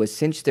happened was,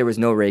 since there was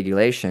no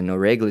regulation, no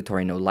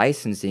regulatory, no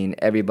licensing,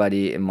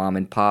 everybody in mom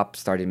and pop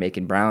started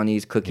making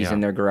brownies, cookies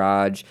in their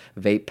garage,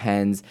 vape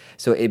pens.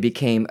 So it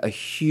became a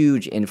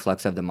huge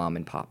influx of the mom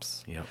and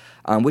pops. Yeah.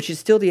 Which is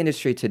still the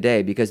industry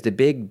today because the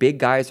big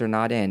guys are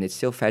not in. It's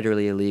still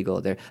federally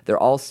illegal. They're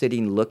all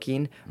sitting,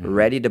 looking,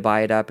 ready to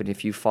buy it up. And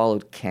if you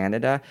followed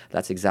Canada,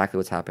 that's exactly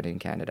what's happening in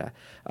Canada.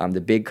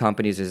 The big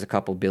companies, there's a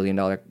couple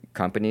billion-dollar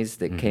companies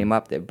that came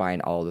up. They're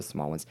buying all the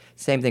small ones.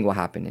 Same thing will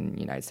happen in the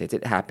United States.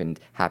 It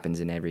happens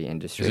in every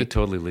industry. Is it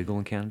totally legal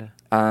in Canada?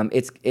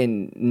 It's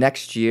in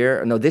next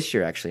year. No, this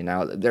year actually.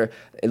 Now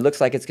it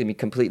looks like it's going to be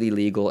completely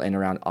legal in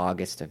around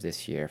August of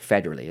this year,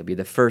 federally. It'll be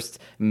the first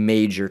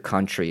major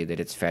country that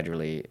it's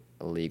federally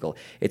legal.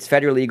 It's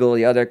federally legal.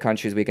 The other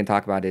countries we can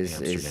talk about is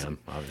Amsterdam,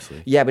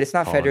 obviously. Yeah, but it's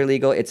not Holland. federally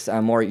legal. It's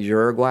more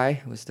Uruguay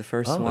was the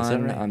first Oh, one. is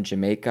that right?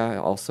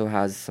 Jamaica also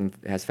has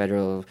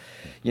federal.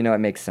 It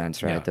makes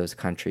sense, right? Yeah. Those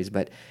countries,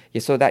 but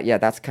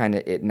that's kind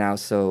of it now.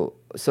 So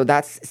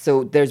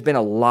there's been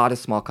a lot of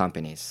small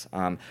companies.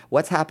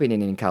 What's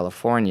happening in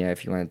California,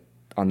 if you want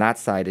on that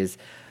side, is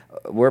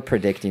we're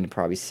predicting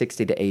probably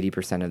 60 to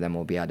 80% of them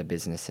will be out of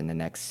business in the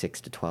next 6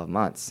 to 12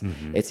 months.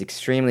 It's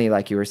extremely,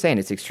 like you were saying,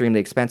 it's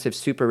extremely expensive,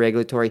 super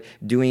regulatory.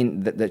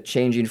 Doing the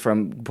changing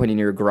from putting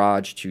your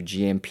garage to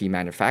GMP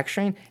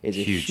manufacturing is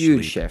a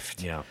huge leap.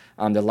 shift. Yeah.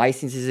 The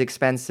license is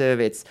expensive.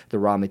 It's the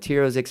raw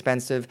material is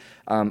expensive.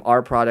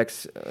 Our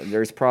products,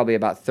 there's probably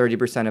about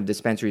 30% of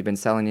dispensaries we've been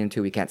selling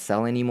into we can't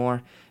sell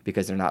anymore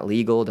because they're not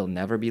legal. They'll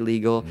never be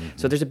legal.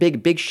 So there's a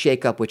big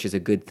shakeup, which is a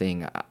good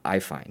thing, I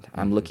find.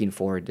 I'm looking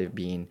forward to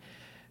being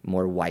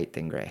more white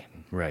than gray.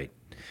 Right.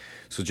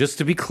 So just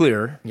to be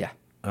clear, Yeah.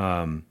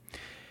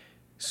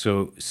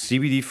 so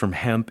CBD from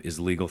hemp is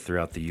legal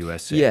throughout the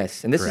USA.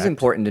 Yes, and this is correct?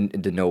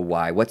 important to know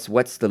why.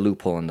 What's the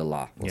loophole in the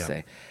law, we'll Yeah.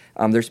 say.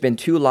 There's been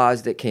 2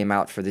 laws that came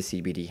out for the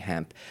CBD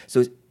hemp.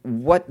 So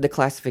what the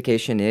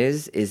classification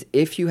is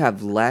if you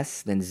have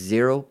less than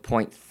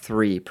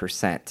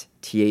 0.3%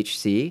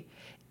 THC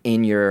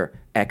in your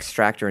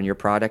extract or in your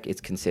product,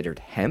 it's considered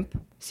hemp.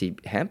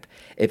 Hemp.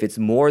 If it's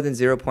more than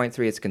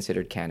 0.3, it's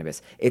considered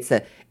cannabis.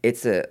 The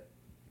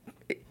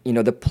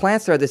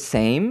plants are the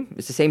same.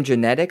 It's the same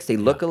genetics. They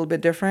look a little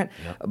bit different,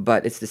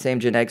 but it's the same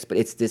genetics, but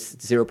it's this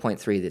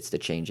 0.3 that's the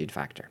changing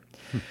factor.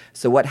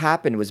 So what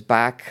happened was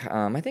back,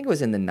 I think it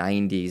was in the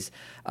 90s,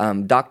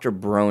 Dr.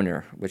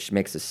 Broner, which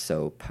makes a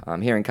soap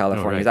here in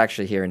California. right. He's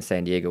actually here in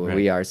San Diego where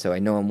we Right. are, so I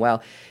know him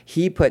well.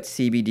 He put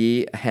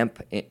CBD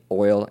hemp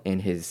oil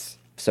in his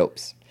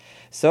soaps.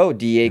 So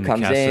DEA And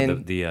comes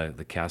in.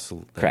 the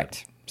castle.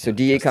 Correct. So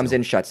DA comes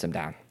in, shuts him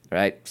down,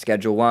 right?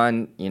 Schedule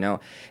 1,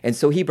 and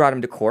so he brought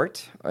him to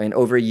court. And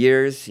over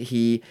years,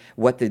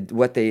 what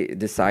they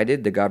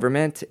decided, the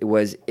government,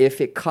 was if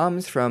it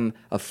comes from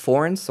a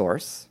foreign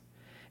source,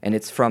 and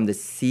it's from the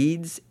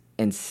seeds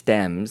and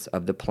stems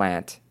of the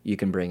plant, you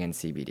can bring in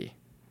CBD.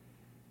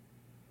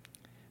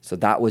 So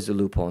that was the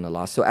loophole in the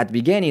law. So at the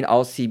beginning,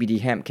 all CBD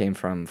hemp came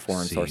from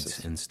foreign Seeds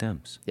sources. and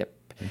stems. Yep.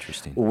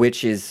 Interesting.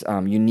 Which is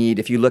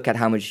if you look at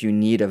how much you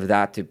need of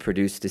that to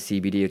produce the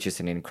CBD, it's just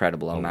an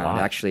incredible amount.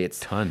 lot. Actually, it's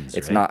Tons,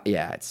 It's right? not.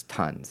 Yeah, it's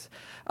tons.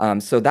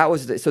 So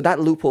that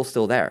loophole's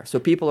still there. So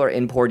people are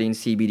importing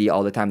CBD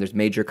all the time. There's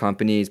major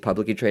companies,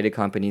 publicly traded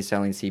companies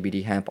selling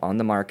CBD hemp on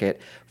the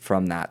market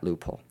from that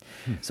loophole.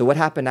 So what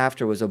happened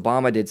after was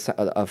Obama did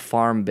a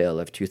farm bill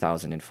of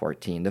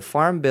 2014. The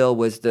farm bill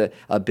was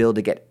a bill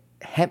to get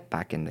hemp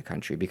back in the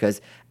country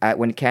because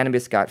when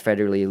cannabis got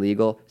federally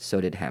illegal,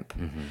 so did hemp.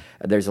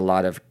 There's a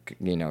lot of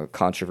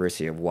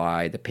controversy of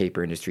why the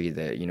paper industry,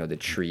 the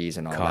trees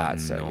and all Cotton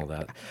that. So and all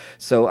that.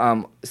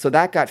 So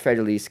that got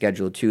federally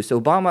scheduled too.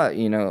 So Obama,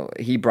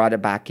 he brought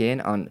it back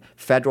in on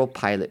federal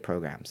pilot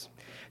programs.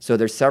 So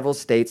there's several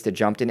states that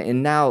jumped in,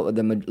 and now a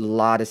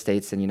lot of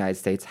states in the United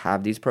States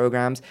have these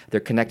programs. They're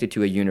connected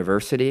to a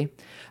university.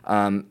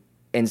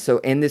 And so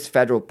in this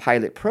federal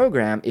pilot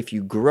program, if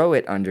you grow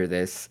it under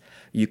this,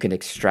 you can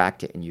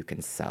extract it and you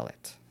can sell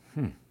it.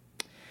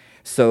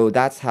 So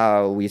that's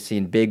how we've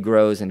seen big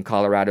grows, and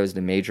Colorado is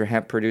the major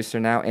hemp producer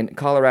now. And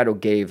Colorado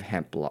gave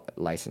hemp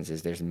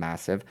licenses. There's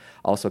massive.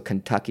 Also,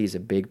 Kentucky is a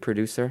big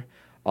producer.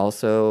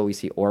 Also, we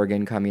see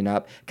Oregon coming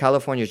up.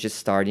 California is just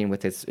starting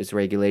with its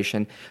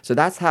regulation. So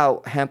that's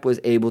how hemp was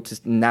able to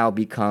now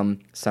become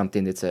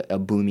something that's a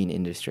booming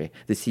industry,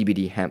 the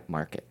CBD hemp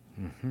market.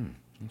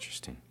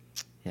 Interesting.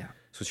 Yeah.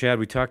 So, Chad,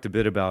 we talked a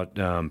bit about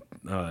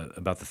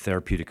the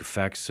therapeutic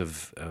effects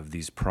of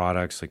these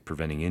products, like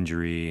preventing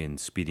injury and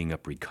speeding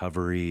up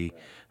recovery.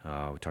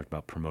 We talked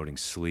about promoting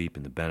sleep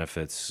and the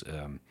benefits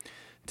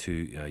to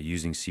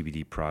using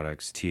CBD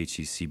products,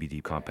 THC,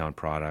 CBD compound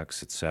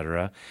products, et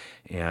cetera.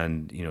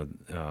 And,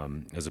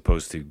 as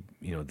opposed to,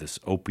 this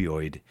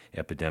opioid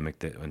epidemic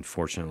that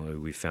unfortunately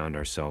we found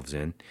ourselves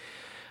in.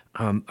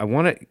 I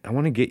want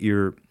to get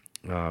your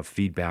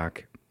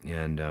feedback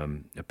and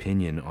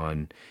opinion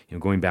on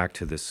going back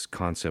to this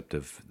concept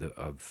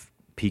of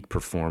peak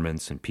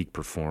performance and peak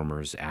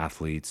performers,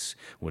 athletes,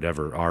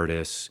 whatever,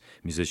 artists,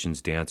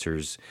 musicians,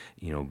 dancers,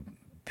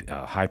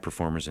 high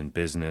performers in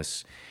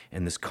business,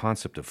 and this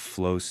concept of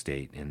flow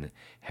state and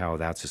how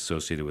that's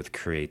associated with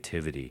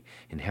creativity,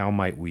 and how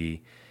might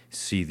we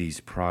see these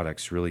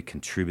products really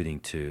contributing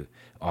to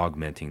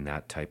augmenting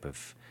that type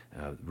of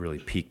really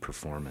peak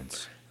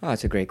performance? Oh,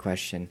 that's a great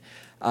question.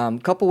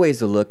 Couple ways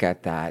to look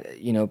at that.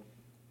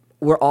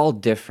 We're all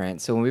different.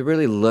 So when we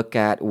really look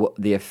at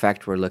the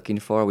effect we're looking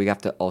for, we have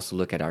to also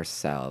look at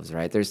ourselves,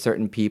 right? There's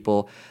certain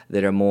people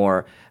that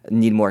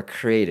need more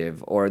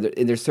creative, or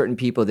there's certain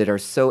people that are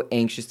so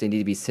anxious they need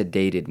to be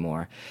sedated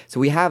more. So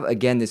we have,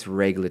 again, this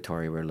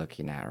regulatory we're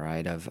looking at,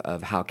 right,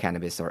 of how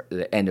cannabis or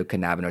the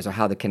endocannabinoids or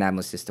how the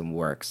cannabinoid system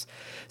works.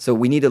 So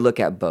we need to look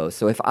at both.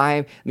 So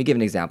let me give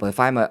an example. If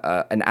I'm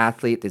an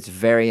athlete that's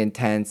very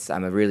intense,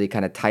 I'm a really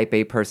kind of type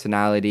A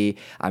personality,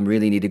 I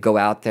really need to go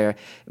out there,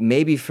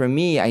 maybe for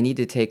me, I need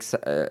to take,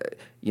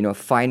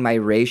 find my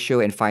ratio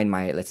and find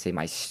let's say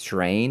my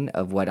strain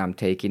of what I'm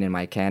taking in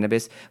my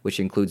cannabis, which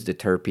includes the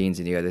terpenes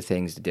and the other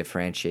things to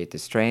differentiate the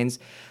strains.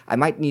 I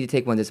might need to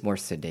take one that's more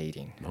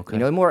sedating,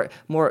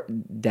 more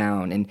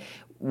down. And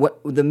what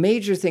the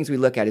major things we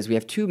look at is we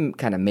have two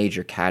kind of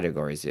major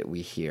categories that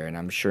we hear, and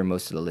I'm sure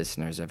most of the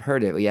listeners have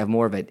heard it. We have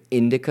more of an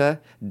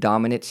indica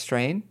dominant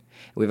strain.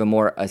 We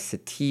have a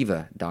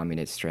sativa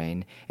dominant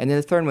strain. And then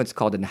the third one's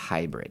called a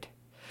hybrid.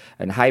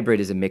 And hybrid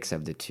is a mix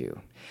of the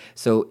two.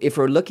 So if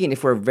we're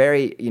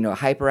very,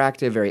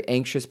 hyperactive, very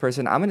anxious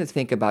person, I'm going to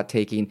think about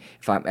taking,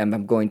 if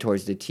I'm going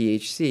towards the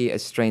THC, a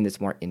strain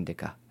that's more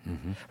indica,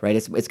 right?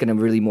 It's going to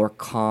really more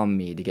calm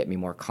me to get me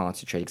more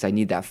concentrated because I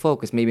need that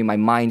focus. Maybe my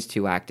mind's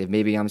too active.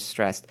 Maybe I'm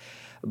stressed.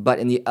 But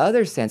in the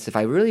other sense, if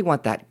I really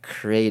want that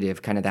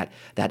creative, kind of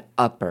that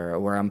upper,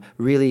 where I'm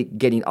really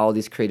getting all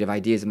these creative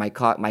ideas, my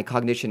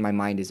cognition, my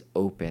mind is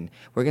open,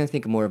 we're going to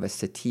think more of a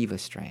sativa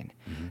strain.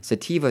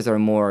 Sativas are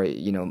more,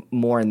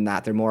 more in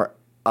that. They're more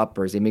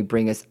uppers. They may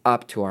bring us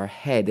up to our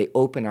head. They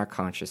open our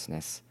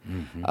consciousness.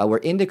 Where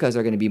indicas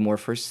are going to be more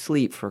for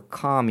sleep, for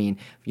calming,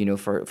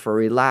 for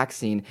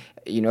relaxing.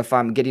 If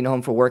I'm getting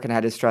home from work and I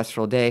had a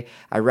stressful day,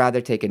 I'd rather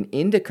take an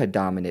indica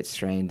dominant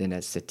strain than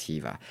a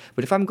sativa.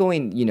 But if I'm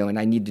going, and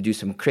I need to do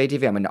some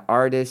creativity, I'm an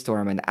artist or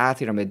I'm an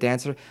athlete or I'm a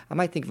dancer, I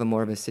might think of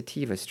more of a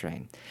sativa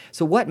strain.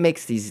 So what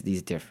makes these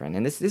different?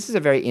 And this is a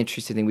very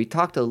interesting thing. We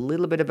talked a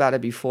little bit about it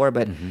before,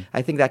 but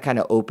I think that kind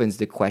of opens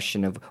the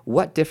question of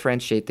what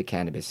differentiate the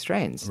cannabis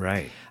strains.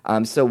 Right.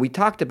 So we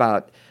talked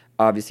about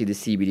obviously the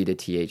CBD to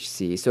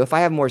THC. So if I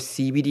have more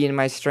CBD in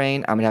my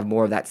strain, I'm going to have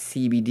more of that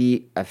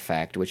CBD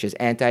effect, which is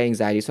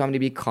anti-anxiety. So I'm going to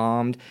be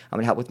calmed. I'm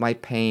going to help with my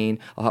pain.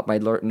 I'll help my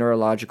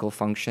neurological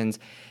functions.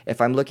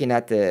 If I'm looking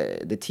at the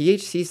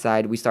THC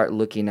side, we start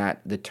looking at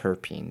the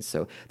terpenes.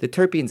 So the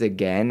terpenes,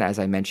 again, as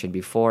I mentioned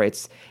before,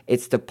 it's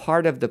the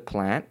part of the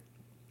plant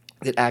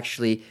that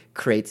actually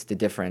creates the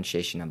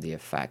differentiation of the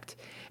effect.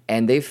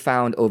 And they've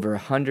found over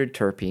 100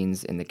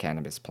 terpenes in the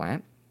cannabis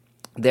plant.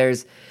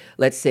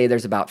 Let's say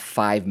there's about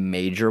 5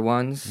 major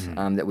ones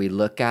that we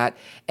look at.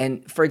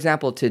 And for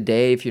example,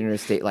 today, if you're in a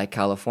state like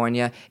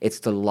California, it's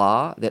the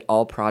law that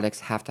all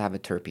products have to have a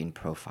terpene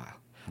profile.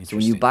 So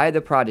when you buy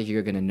the product,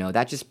 you're going to know.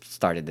 That just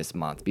started this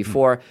month.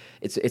 Before,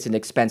 it's an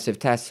expensive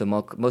test, so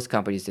most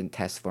companies didn't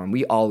test for them.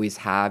 We always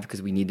have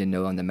because we need to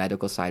know on the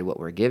medical side what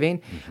we're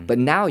giving. But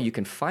now you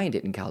can find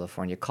it in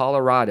California.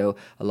 Colorado,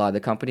 a lot of the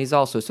companies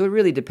also. So it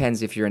really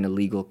depends if you're in a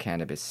legal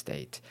cannabis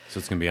state. So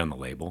it's going to be on the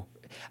label?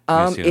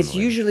 It's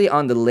usually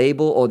on the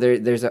label, or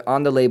there's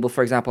on the label.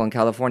 For example, in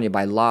California,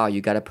 by law, you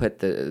got to put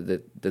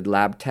the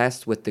lab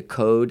test with the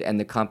code and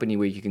the company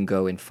where you can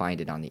go and find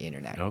it on the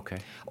internet. Okay.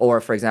 Or,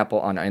 for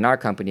example, in our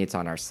company, it's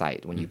on our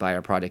site. When you buy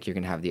our product, you're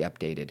going to have the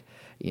updated,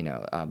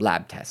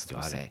 lab test.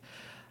 We'll say.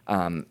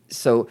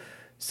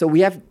 So we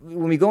have,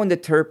 when we go into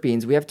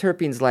terpenes, we have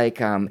terpenes like,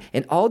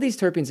 and all these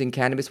terpenes in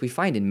cannabis we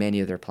find in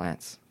many other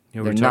plants.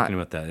 Yeah, we're talking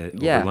about that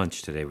over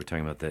lunch today. We're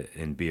talking about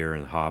in beer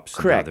and hops.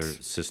 Correct. And other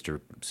sister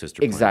plants.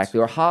 Exactly.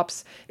 Or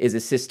hops is a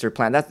sister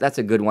plant. That's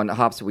a good one.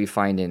 Hops that we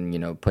find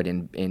put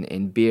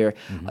in beer.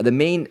 The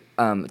main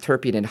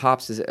terpene in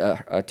hops is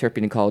a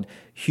terpene called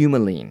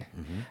humulene.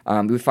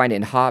 We find it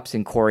in hops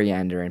and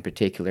coriander in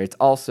particular. It's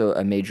also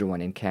a major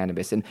one in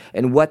cannabis.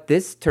 And what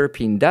this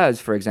terpene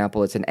does, for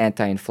example, it's an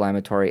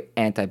anti-inflammatory,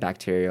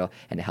 antibacterial,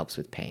 and it helps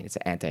with pain. It's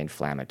an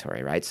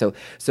anti-inflammatory, right? So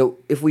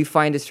if we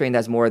find a strain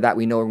that's more of that,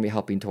 we know we're going to be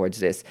helping towards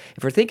this.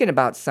 If we're thinking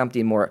about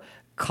something more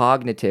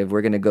cognitive,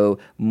 we're going to go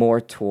more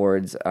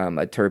towards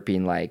a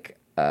terpene like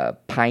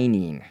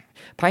pinene.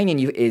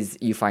 Pinene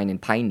you find in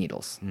pine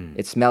needles.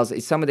 It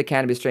smells. Some of the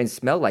cannabis strains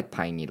smell like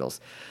pine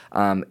needles.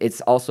 It's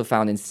also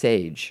found in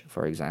sage,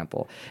 for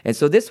example. And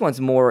so this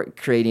one's more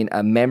creating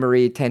a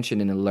memory,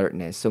 attention, and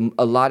alertness. So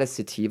a lot of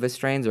sativa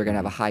strains are going to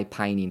have a high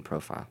pinene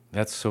profile.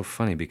 That's so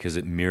funny because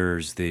it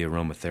mirrors the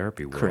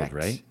aromatherapy world, Correct.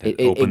 Right? It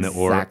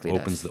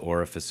opens the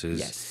orifices,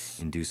 yes.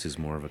 Induces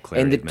more of a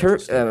clarity. And the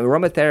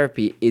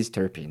aromatherapy is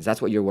terpenes.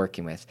 That's what you're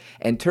working with.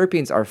 And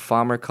terpenes are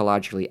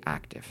pharmacologically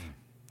active.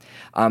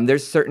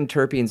 There's certain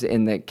terpenes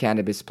in the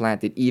cannabis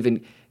plant that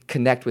even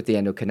connect with the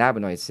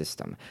endocannabinoid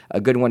system. A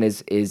good one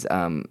is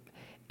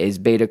is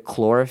beta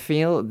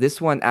chlorophyll. This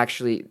one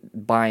actually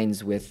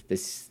binds with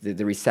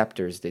the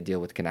receptors that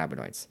deal with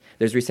cannabinoids.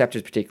 There's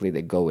receptors particularly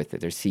that go with it.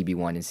 There's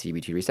CB1 and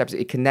CB2 receptors.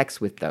 It connects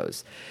with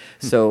those.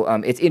 So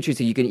it's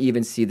interesting. You can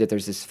even see that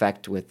there's this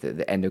effect with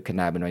the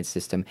endocannabinoid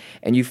system.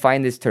 And you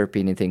find this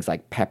terpene in things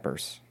like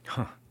peppers.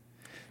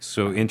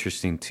 So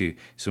interesting too.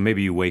 So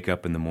maybe you wake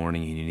up in the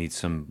morning and you need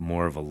some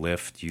more of a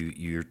lift.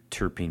 Your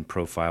terpene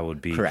profile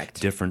would be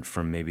Correct. different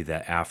from maybe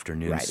that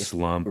afternoon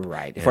slump.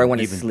 Right. If I want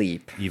to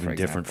sleep, even for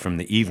different example. from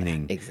the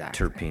evening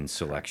exactly. terpene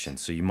selection.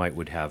 So you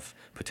would have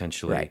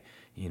potentially, Right.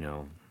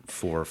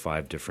 4 or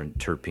 5 different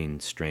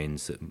terpene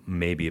strains that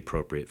may be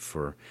appropriate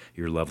for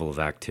your level of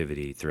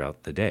activity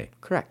throughout the day.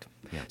 Correct.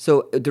 Yeah.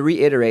 So to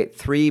reiterate,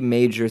 3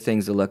 major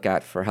things to look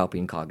at for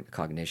helping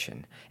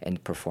cognition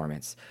and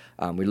performance.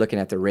 We're looking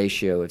at the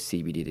ratio of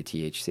CBD to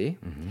THC.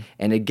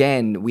 And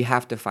again, we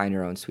have to find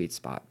our own sweet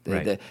spot.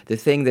 The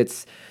thing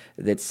that's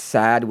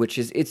sad, which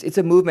is it's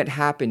a movement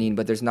happening,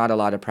 but there's not a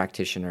lot of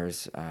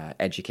practitioners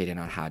educated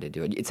on how to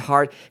do it. It's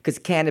hard because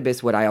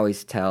cannabis, what I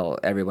always tell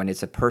everyone,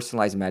 it's a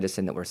personalized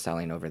medicine that we're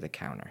selling over the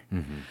counter.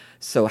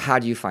 So how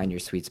do you find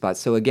your sweet spot?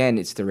 So again,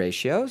 it's the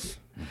ratios.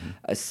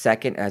 A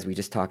second, as we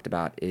just talked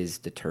about, is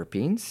the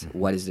terpenes.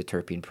 What is the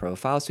terpene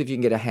profile? So if you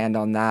can get a hand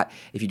on that,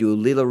 if you do a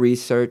little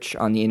research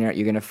on the internet,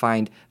 you're going to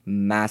find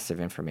massive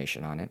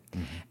information on it.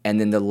 And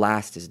then the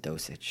last is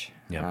dosage,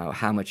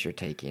 how much you're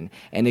taking.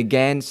 And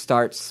again,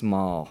 start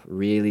small,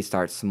 really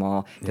start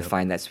small to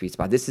find that sweet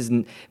spot. This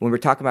isn't, when we're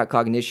talking about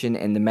cognition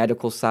and the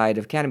medical side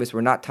of cannabis, we're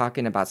not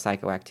talking about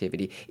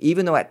psychoactivity,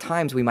 even though at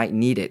times we might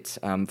need it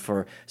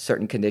for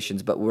certain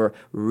conditions, but we're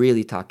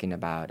really talking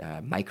about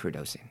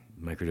microdosing.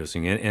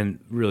 Microdosing and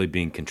really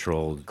being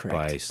controlled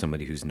Correct. by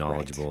somebody who's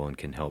knowledgeable and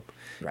can help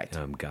Right.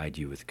 Guide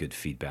you with good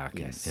feedback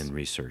and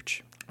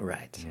research.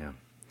 Right. Yeah.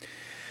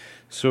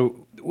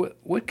 So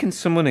what can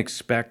someone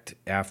expect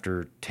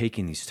after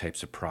taking these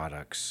types of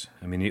products?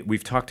 I mean,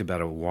 we've talked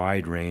about a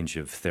wide range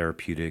of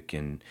therapeutic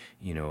and,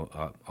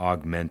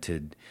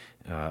 augmentive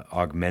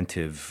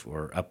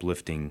or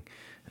uplifting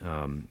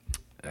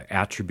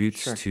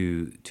attributes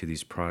to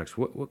these products.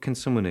 What can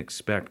someone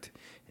expect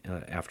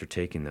after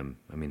taking them?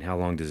 I mean, how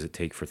long does it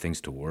take for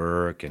things to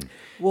work? And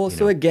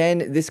So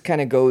again, this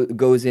kind of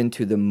goes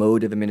into the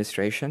mode of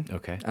administration,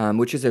 Okay.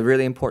 Which is a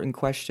really important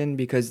question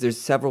because there's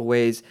several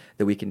ways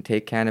that we can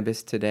take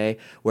cannabis today,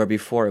 where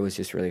before it was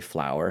just really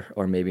flour,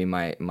 or maybe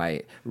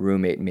my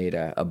roommate made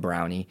a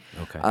brownie.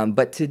 Okay.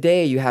 But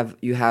today you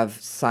have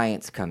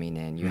science coming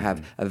in. You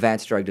have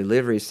advanced drug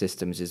delivery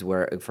systems, is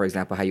where, for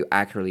example, how you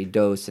accurately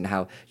dose and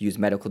how you use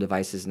medical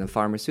devices in the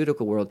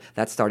pharmaceutical world.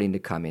 That's starting to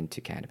come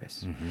into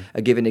cannabis.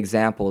 A given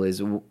example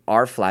is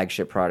our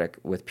flagship product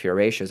with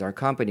Puracious, our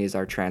company, is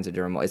our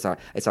Transdermal.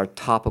 It's our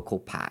topical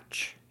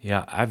patch.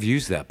 Yeah, I've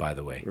used that, by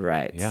the way.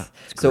 Right. Yeah,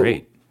 it's so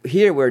great.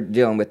 Here we're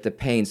dealing with the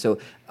pain. So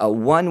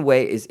one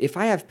way is if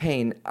I have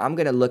pain, I'm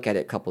going to look at it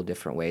a couple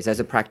different ways. As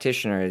a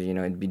practitioner,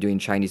 and be doing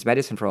Chinese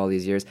medicine for all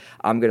these years,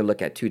 I'm going to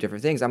look at 2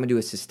 different things. I'm going to do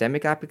a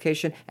systemic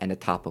application and a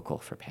topical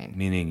for pain.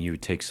 Meaning you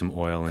would take some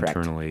oil Correct.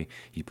 internally,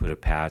 you put a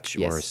patch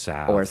or a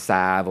salve. Or a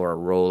salve or a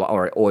roll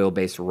or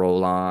oil-based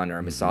roll-on or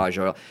a massage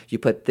oil. You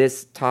put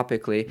this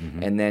topically,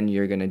 and then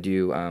you're going to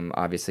do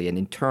obviously an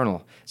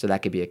internal. So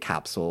that could be a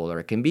capsule, or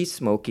it can be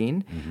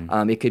smoking.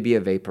 It could be a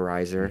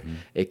vaporizer.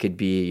 It could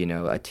be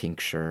a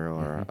tincture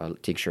or a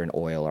tincture in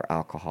oil or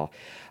alcohol.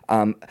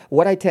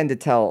 What I tend to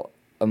tell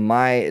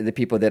the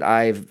people that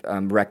I've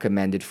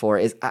recommended for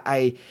is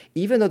I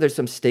even though there's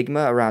some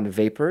stigma around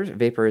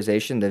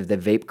vaporization, the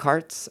vape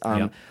carts,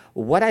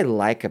 what I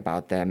like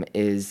about them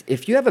is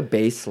if you have a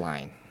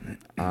baseline.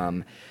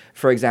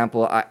 For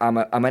example,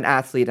 I'm an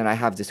athlete and I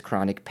have this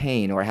chronic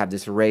pain, or I have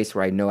this race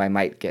where I know I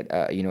might get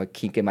a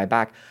kink in my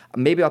back.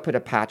 Maybe I'll put a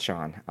patch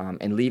on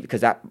and leave,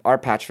 because our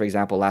patch, for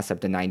example, lasts up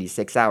to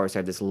 96 hours. So I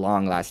have this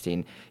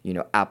long-lasting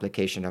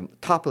application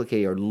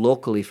topically or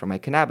locally for my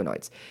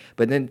cannabinoids.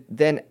 But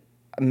then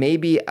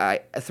maybe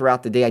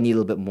throughout the day I need a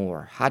little bit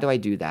more. How do I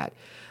do that?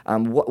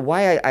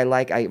 Why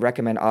I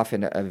recommend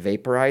often a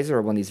vaporizer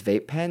or one of these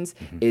vape pens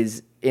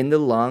is in the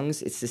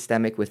lungs, it's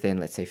systemic within,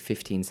 let's say,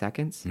 15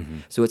 seconds.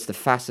 So it's the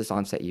fastest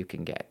onset you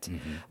can get.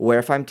 Where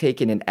if I'm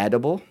taking an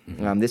edible,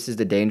 this is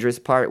the dangerous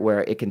part,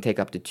 where it can take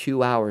up to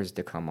 2 hours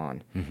to come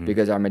on,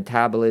 because our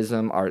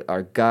metabolism,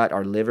 our gut,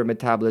 our liver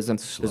metabolism,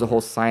 there's a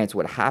whole science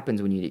what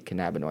happens when you eat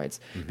cannabinoids,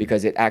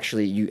 because it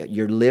actually,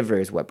 your liver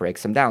is what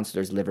breaks them down. So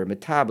there's liver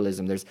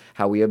metabolism, there's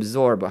how we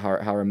absorb, how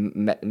our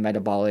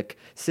metabolic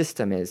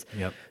system is.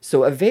 Yep.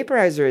 So a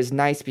vaporizer is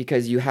nice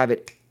because you have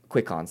it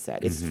quick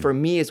onset. It's for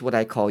me is what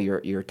I call your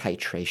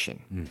titration.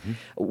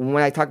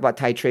 When I talk about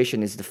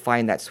titration, is to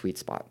find that sweet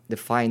spot, to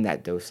find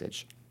that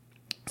dosage.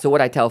 So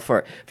what I tell,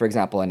 for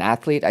example, an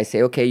athlete, I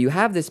say, okay, you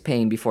have this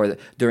pain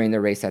during the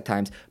race at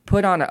times,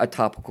 put on a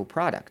topical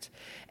product.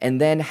 and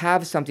then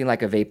have something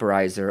like a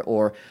vaporizer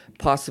or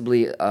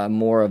possibly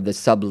more of the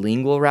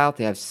sublingual route.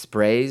 They have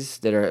sprays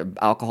that are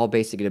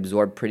alcohol-based that get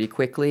absorbed pretty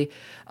quickly,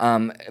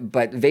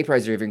 but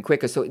vaporizer are even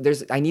quicker. So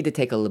I need to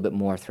take a little bit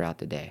more throughout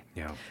the day.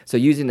 Yeah. So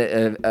using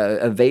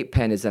a vape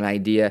pen is an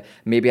idea.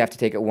 Maybe I have to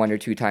take it 1 or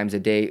 2 times a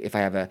day if I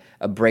have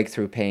a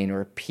breakthrough pain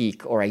or a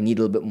peak, or I need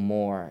a little bit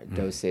more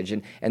dosage.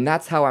 And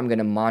that's how I'm going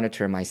to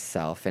monitor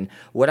myself. And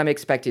what I'm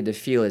expected to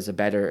feel is a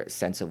better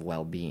sense of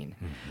well-being.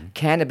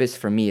 Cannabis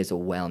for me is a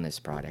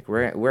wellness product.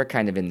 We're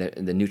kind of in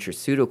the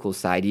nutraceutical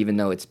side, even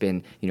though it's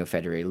been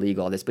federally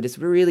legal, all this. But it's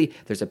really,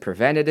 there's a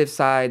preventative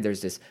side,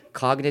 there's this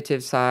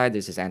cognitive side,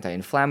 there's this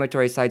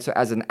anti-inflammatory side. So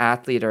as an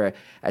athlete or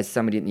as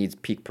somebody that needs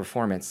peak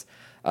performance,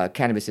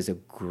 cannabis is a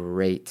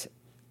great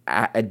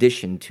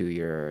addition to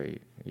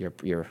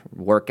your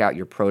workout,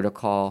 your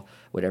protocol,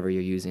 whatever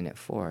you're using it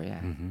for.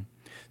 Yeah.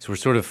 So we're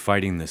sort of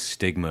fighting the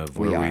stigma of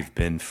where We are. we've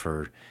been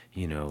for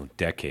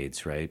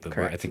decades, right? But I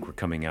Correct. think we're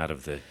coming out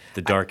of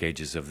the dark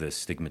ages of the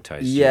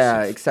stigmatized. Yeah,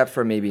 use of except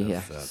for maybe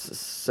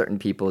certain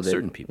people.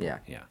 certain people.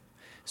 Yeah.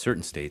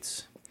 Certain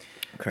states.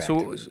 Correct.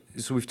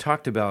 So we've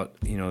talked about,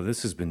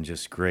 this has been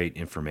just great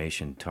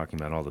information, talking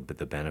about all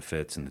the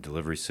benefits and the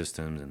delivery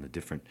systems and the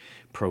different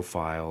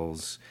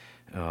profiles.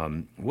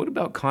 What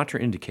about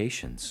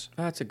contraindications?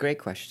 Oh, that's a great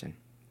question.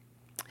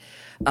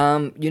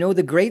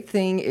 The great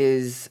thing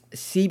is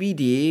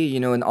CBD,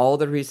 in all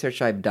the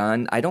research I've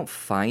done, I don't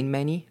find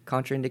many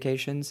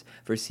contraindications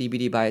for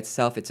CBD by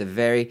itself. It's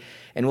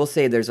we'll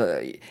say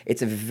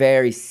it's a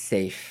very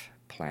safe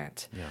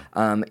plant.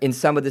 Yeah. In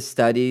some of the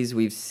studies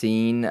we've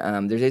seen,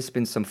 there's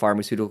been some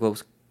pharmaceutical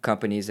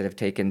companies that have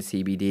taken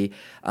CBD.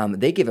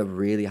 They give a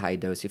really high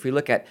dose. If we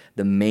look at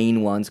the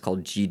main ones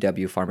called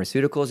GW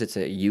Pharmaceuticals, it's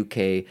a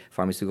UK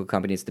pharmaceutical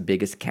company. It's the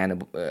biggest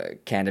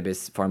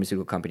cannabis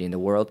pharmaceutical company in the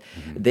world.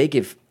 They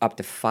give up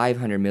to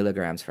 500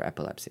 milligrams for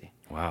epilepsy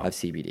of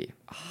CBD,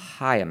 a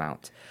high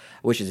amount,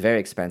 which is very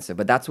expensive,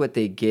 but that's what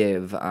they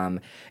give. And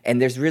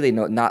there's really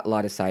not a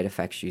lot of side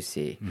effects you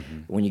see.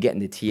 When you get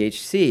into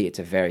THC, it's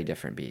a very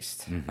different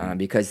beast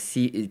because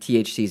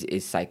THC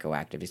is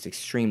psychoactive. It's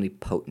extremely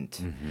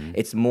potent.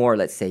 It's more,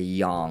 let's say,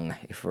 yang,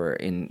 if we're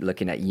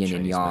looking at yin Chinese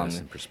and yang.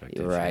 medicine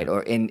perspective, Right,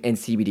 yeah. and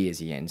CBD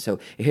is yin. So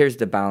here's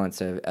the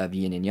balance of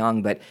yin and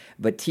yang. But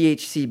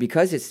THC,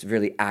 because it's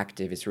really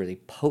active, it's really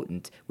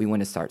potent, we want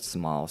to start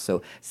small.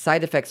 So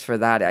side effects for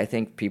that, I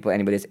think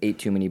anybody that's ate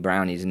too many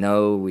brownies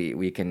know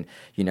we can,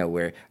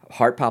 we're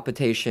heart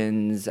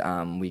palpitations,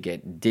 we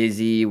get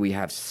dizzy, we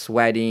have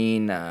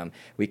sweating,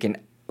 we can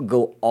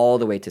go all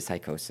the way to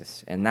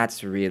psychosis. And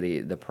that's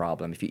really the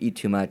problem. If you eat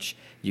too much,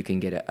 you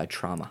can get a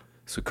trauma.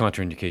 So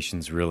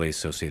contraindications really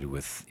associated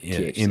with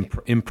THC.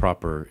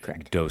 improper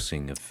Correct.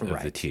 dosing of the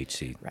Right.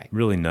 THC. Right.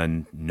 Really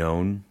none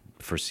known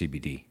for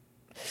CBD.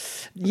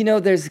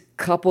 There's a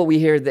couple we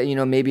hear that,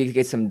 maybe you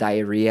get some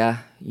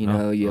diarrhea, you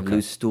have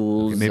loose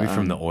stools. Maybe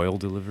from the oil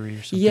delivery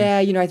or something? Yeah,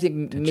 I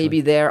think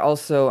maybe there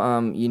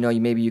also,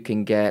 maybe you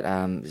can get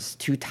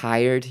too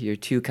tired. You're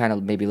too kind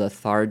of maybe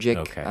lethargic.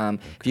 Okay.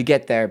 If you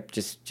get there,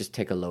 just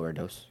take a lower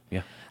dose.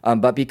 Yeah.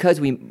 But because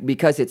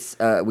it's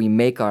we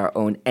make our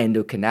own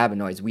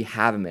endocannabinoids, we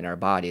have them in our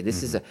body.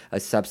 This is a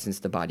substance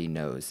the body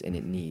knows and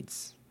it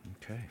needs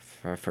Okay.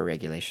 for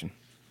regulation.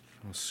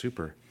 Well,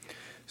 super.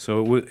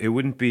 So it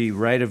wouldn't be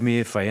right of me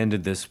if I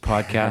ended this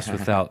podcast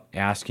without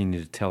asking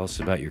you to tell us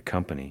about your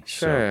company.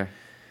 Sure.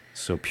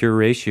 So Pure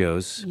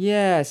Ratios.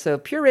 Yeah, so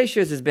Pure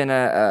Ratios has been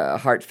a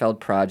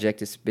heartfelt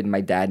project. It's been my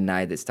dad and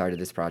I that started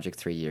this project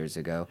 3 years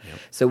ago. Yep.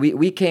 So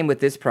we came with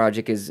this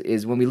project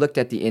is when we looked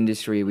at the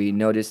industry, we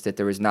noticed that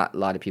there was not a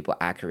lot of people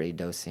accurately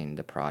dosing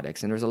the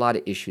products, and there was a lot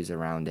of issues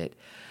around it.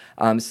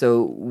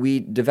 So we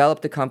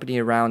developed the company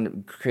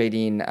around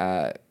creating,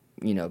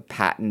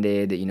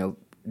 patented,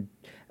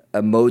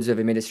 modes of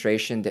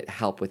administration that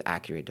help with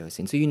accurate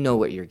dosing, so you know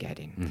what you're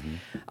getting.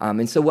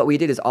 And so what we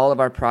did is all of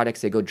our products,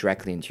 they go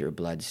directly into your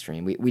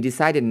bloodstream. We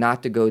decided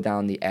not to go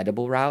down the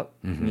edible route,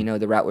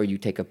 the route where you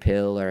take a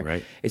pill, or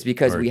Right. it's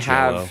because Or we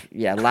Jell-O.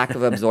 have lack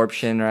of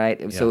absorption,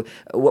 right? So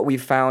what we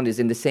found is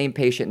in the same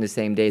patient in the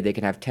same day, they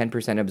can have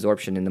 10%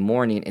 absorption in the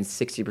morning and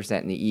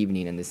 60% in the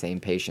evening in the same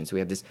patient. So we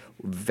have this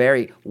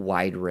very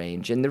wide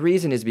range. And the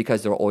reason is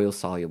because they're oil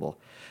soluble.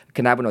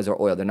 Cannabinoids are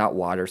oil, they're not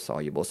water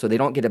soluble, so they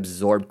don't get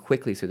absorbed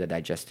quickly through the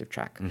digestive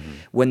tract.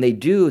 When they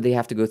do, they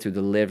have to go through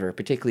the liver,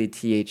 particularly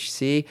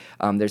THC.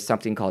 There's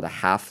something called a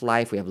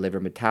half-life. We have liver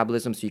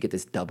metabolism, so you get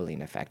this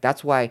doubling effect.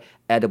 That's why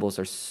edibles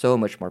are so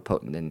much more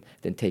potent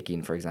than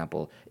taking, for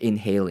example,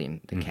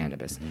 inhaling the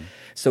cannabis.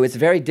 So it's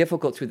very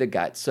difficult through the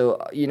gut.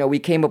 So, we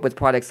came up with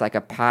products like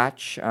a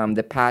patch.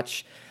 The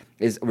patch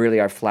is really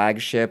our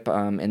flagship.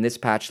 And this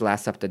patch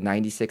lasts up to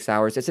 96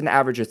 hours. It's an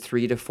average of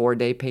 3 to 4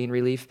 day pain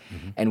relief.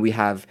 And we've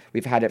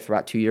had it for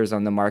about 2 years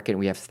on the market. And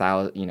we have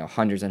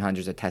hundreds and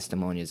hundreds of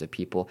testimonials of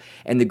people.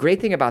 And the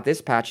great thing about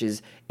this patch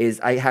is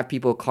I have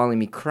people calling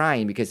me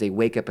crying because they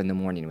wake up in the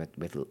morning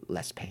with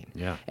less pain.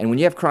 Yeah. And when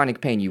you have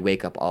chronic pain, you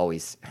wake up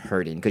always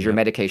hurting because your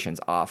medication's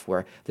off.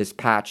 Where this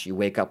patch, you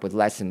wake up with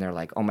less, and they're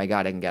like, oh my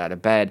God, I can get out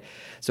of bed.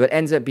 So it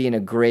ends up being a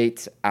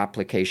great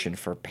application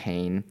for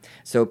pain.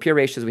 So Pure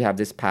Ratios, we have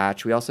this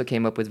patch. We also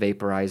came up with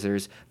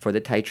vaporizers for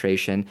the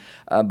titration,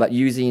 but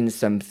using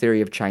some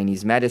theory of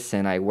Chinese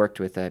medicine, I worked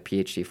with a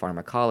PhD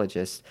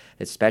pharmacologist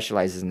that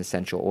specializes in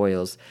essential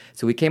oils.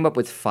 So we came up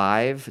with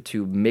 5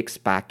 to mix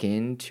back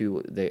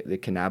into the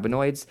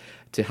cannabinoids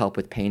to help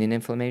with pain and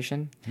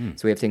inflammation.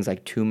 So we have things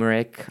like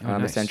turmeric,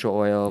 nice. essential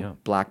oil,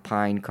 black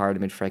pine,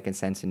 cardamom,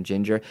 frankincense, and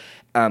ginger.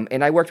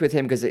 And I worked with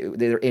him because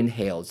they're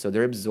inhaled, so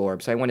they're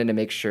absorbed. So I wanted to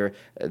make sure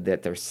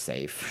that they're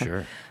safe.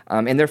 Sure.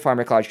 And they're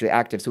pharmacologically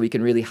active, so we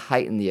can really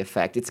heighten the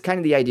effect. It's kind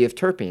of the idea of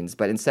terpenes,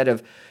 but instead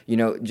of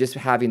just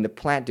having the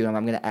plant do them,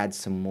 I'm going to add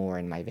some more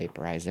in my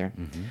vaporizer.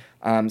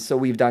 So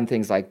we've done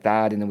things like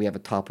that, and then we have a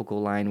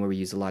topical line where we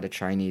use a lot of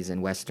Chinese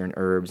and Western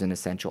herbs and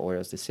essential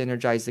oils to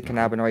synergize the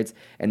cannabinoids.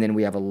 And then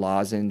we have a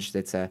lozenge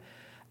that's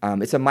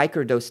it's a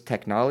microdose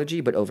technology,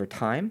 but over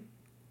time.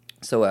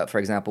 So, for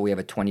example, we have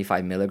a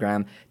 25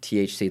 milligram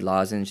THC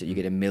lozenge that you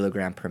get 1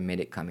 milligram per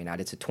minute coming out.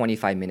 It's a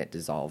 25-minute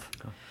dissolve.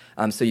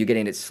 So you're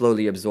getting it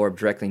slowly absorbed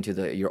directly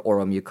into your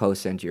oral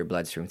mucosa, into your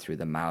bloodstream through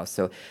the mouth.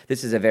 So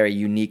this is a very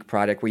unique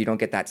product where you don't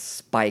get that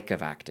spike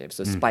of active.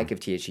 So spike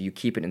of THC, you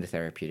keep it in the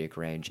therapeutic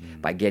range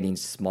by getting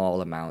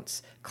small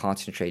amounts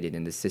concentrated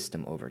in the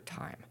system over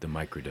time. The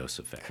microdose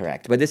effect.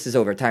 Correct. But this is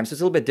over time. So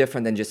it's a little bit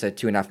different than just a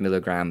 2.5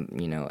 milligram,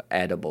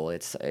 edible.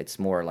 It's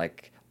more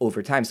like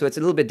over time. So it's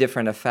a little bit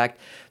different effect.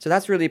 So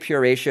that's really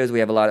Pure Ratios. We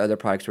have a lot of other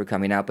products we're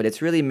coming out, but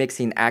it's really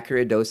mixing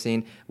accurate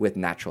dosing with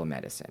natural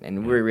medicine.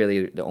 And we're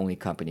really the only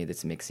company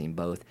that's mixing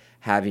both,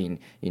 having,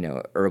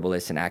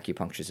 herbalists and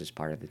acupuncturists as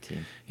part of the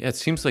team. Yeah, it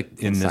seems like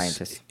in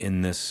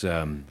this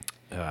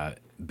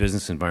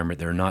business environment,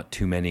 there are not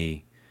too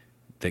many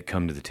that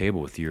come to the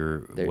table with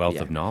your wealth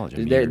of knowledge. I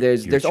mean,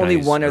 there's only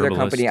one other herbalist.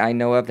 company I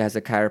know of that has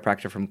a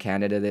chiropractor from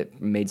Canada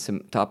that made some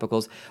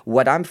topicals.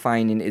 What I'm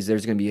finding is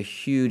there's going to be a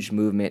huge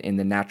movement in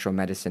the natural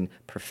medicine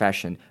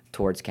profession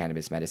towards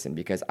cannabis medicine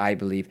because I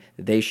believe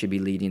they should be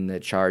leading the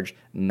charge,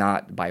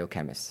 not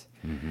biochemists.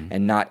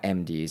 And not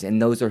MDs.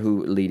 And those are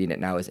who leading it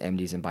now as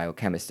MDs and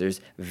biochemists.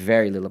 There's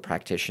very little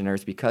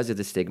practitioners because of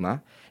the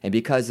stigma and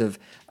because of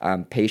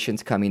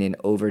patients coming in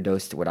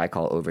overdosed, what I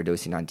call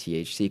overdosing on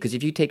THC. Because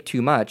if you take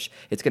too much,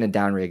 it's going to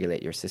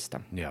downregulate your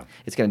system. Yeah.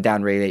 It's going to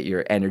downregulate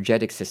your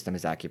energetic system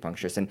as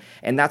acupuncturists.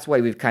 And that's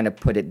why we've kind of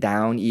put it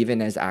down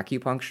even as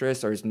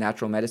acupuncturists or as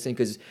natural medicine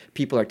because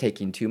people are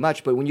taking too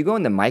much. But when you go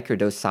in the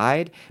microdose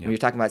side, when you're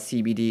talking about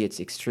CBD, it's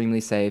extremely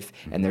safe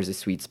and there's a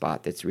sweet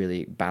spot that's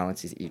really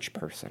balances each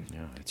person.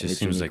 Yeah, it just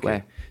seems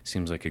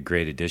like a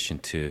great addition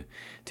to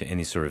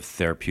any sort of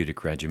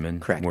therapeutic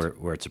regimen. Correct.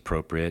 Where it's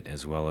appropriate,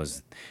 as well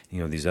as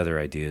these other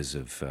ideas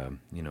of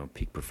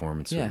peak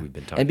performance that we've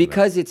been talking about. And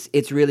because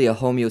it's really a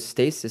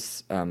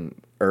homeostasis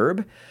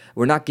herb,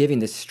 we're not giving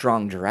this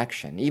strong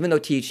direction, even though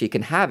THC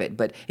can have it.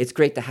 But it's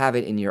great to have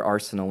it in your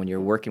arsenal when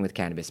you're working with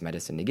cannabis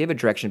medicine to give a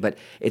direction. But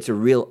it's a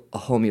real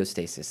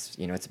homeostasis.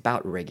 It's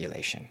about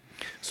regulation.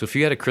 So if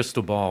you had a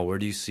crystal ball, where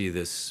do you see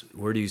this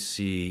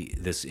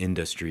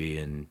industry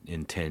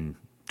in 10,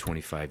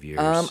 25 years?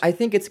 I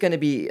think it's going to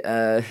be,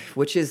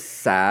 which is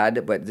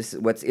sad, but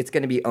it's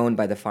going to be owned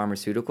by the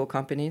pharmaceutical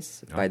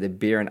companies, by the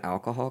beer and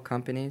alcohol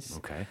companies.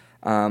 Okay.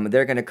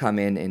 They're going to come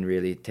in and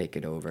really take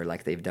it over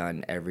like they've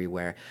done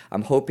everywhere.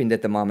 I'm hoping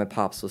that the mom and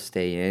pops will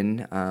stay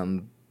in.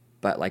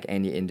 But like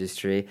any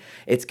industry,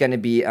 it's going to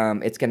be,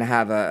 it's going to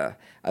have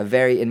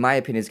in my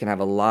opinion, it's going to have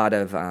a lot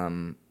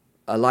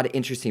of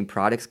interesting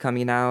products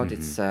coming out.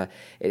 It's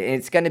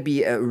going to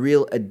be a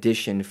real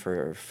addition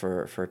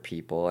for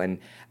people. And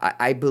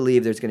I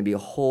believe there's going to be a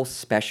whole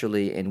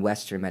specialty in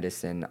Western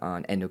medicine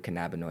on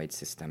endocannabinoid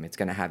system. It's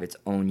going to have its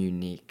own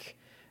unique,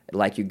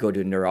 like you go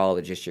to a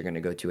neurologist, you're going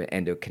to go to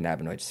an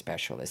endocannabinoid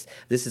specialist.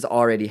 This is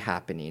already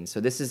happening.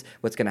 So this is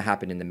what's going to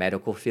happen in the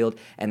medical field.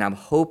 And I'm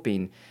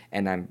hoping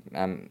and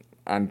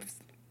I'm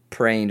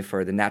praying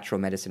for the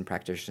natural medicine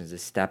practitioners to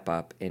step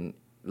up and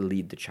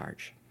lead the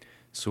charge.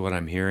 So what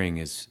I'm hearing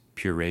is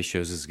Pure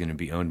Ratios is going to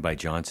be owned by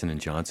Johnson &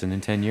 Johnson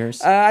in 10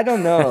 years? I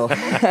don't know.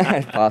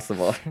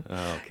 Possible.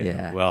 Oh, okay.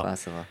 Yeah, well,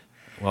 possible.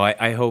 Well,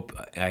 I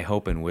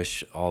hope and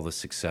wish all the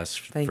success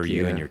for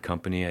you and your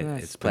company.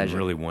 It's been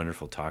really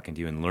wonderful talking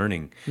to you and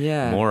learning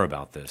more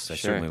about this. I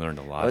certainly learned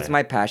a lot. Well, it's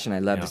my passion. I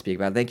love to speak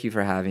about it. Thank you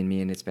for having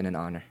me, and it's been an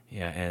honor.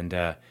 Yeah,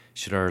 and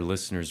should our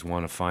listeners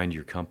want to find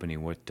your company,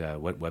 what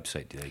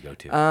website do they go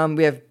to?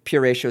 We have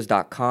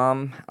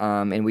pureratios.com,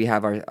 and we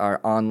have our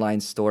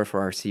online store for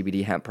our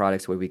CBD hemp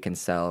products where we can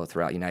sell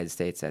throughout the United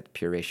States at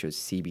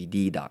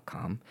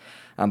pureratioscbd.com.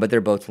 But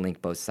they're both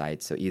linked, both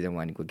sites, so either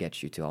one will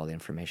get you to all the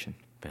information.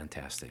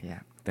 Fantastic. Yeah.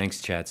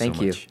 Thanks, Chad, Thank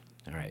you.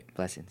 All right.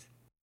 Blessings.